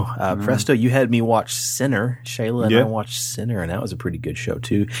up, bro. Presto, you had me watch Sinner. Shayla and I watched Sinner, and that was a pretty good show,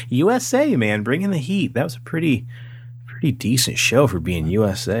 too. USA, man, bringing the heat. That was a pretty decent show for being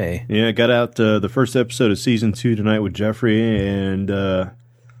USA. Yeah, I got out the first episode of season 2 tonight with Jeffrey, and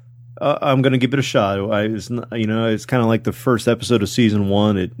I'm going to give it a shot. It's kind of like the first episode of season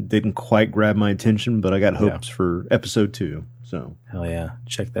 1. It didn't quite grab my attention, but I got hopes for episode 2. So Hell yeah.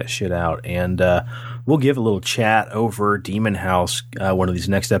 Check that shit out. And we'll give a little chat over Demon House one of these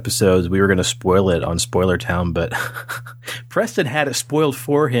next episodes. We were going to spoil it on Spoiler Town, but Preston had it spoiled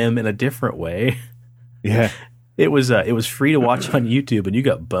for him in a different way. yeah, It was free to watch on YouTube, and you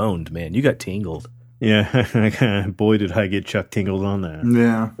got boned, man. You got tingled. yeah. Boy, did I get Chuck tingled on that.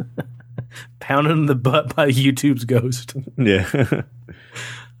 Yeah. Pounded in the butt by YouTube's ghost. Yeah.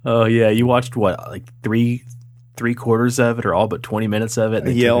 Oh, yeah. You watched what, like 3/4 of it or all but 20 minutes of it. And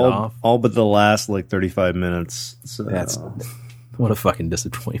they Yeah, took it off. all but the last like 35 minutes. So. That's what a fucking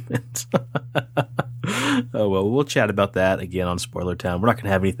disappointment. Oh, well, we'll chat about that again on Spoiler Town. We're not going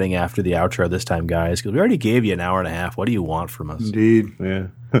to have anything after the outro this time, guys, because we already gave you an hour and a half. What do you want from us? Indeed. Yeah.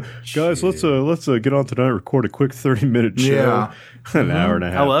 Guys, let's get on tonight, record a quick 30-minute show. Yeah. An hour and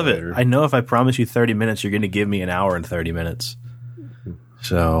a half I love later. it. I know if I promise you 30 minutes, you're going to give me an hour and 30 minutes.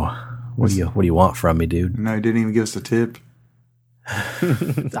 So, what do you want from me, dude? No, he didn't even give us a tip.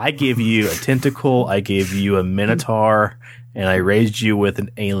 I gave you a tentacle, I gave you a minotaur, and I raised you with an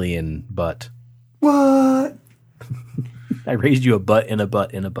alien butt. What? I raised you a butt in a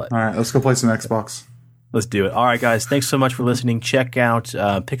butt in a butt. All right, let's go play some Xbox. Let's do it. All right, guys. Thanks so much for listening. Check out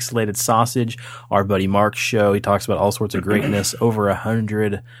Pixelated Sausage, our buddy Mark's show. He talks about all sorts of greatness. Over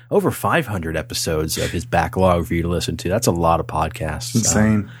 500 episodes of his backlog for you to listen to. That's a lot of podcasts.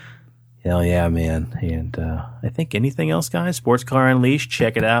 Insane. Hell yeah, man. And I think anything else, guys? Sports Car Unleashed.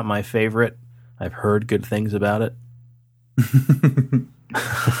 Check it out. My favorite. I've heard good things about it. I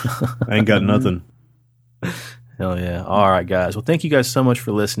ain't got nothing. Hell yeah. All right, guys. Well, thank you guys so much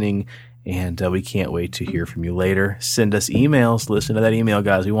for listening, and we can't wait to hear from you later. Send us emails. Listen to that email,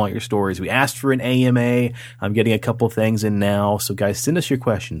 guys. We want your stories. We asked for an AMA. I'm getting a couple things in now. So, guys, send us your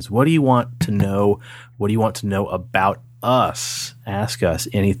questions. What do you want to know? What do you want to know about us? Ask us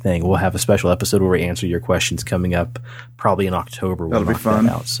anything. We'll have a special episode where we answer your questions coming up probably in October. We'll That'll be knock fun.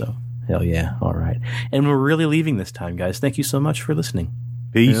 that out, so hell yeah. All right. And we're really leaving this time, guys. Thank you so much for listening.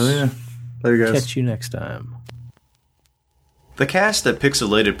 Peace. Hell yeah. Later, guys. Catch you next time. The cast at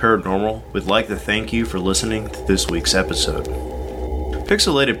Pixelated Paranormal would like to thank you for listening to this week's episode.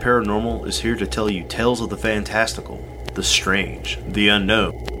 Pixelated Paranormal is here to tell you tales of the fantastical, the strange, the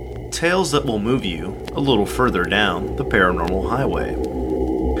unknown. Tales that will move you a little further down the paranormal highway.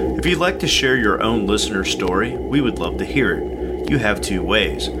 If you'd like to share your own listener story, we would love to hear it. You have two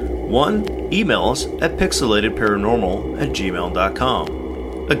ways. One, email us at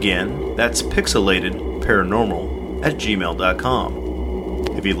pixelatedparanormal@gmail.com. Again, that's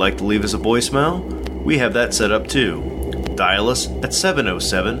pixelatedparanormal@gmail.com. If you'd like to leave us a voicemail, we have that set up too. Dial us at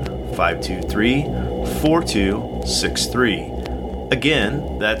 707-523-4263.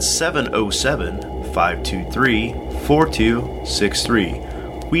 Again, that's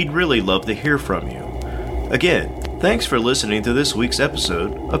 707-523-4263. We'd really love to hear from you. Again, thanks for listening to this week's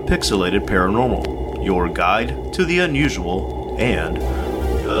episode of Pixelated Paranormal, your guide to the unusual and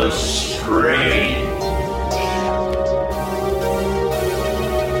the strange.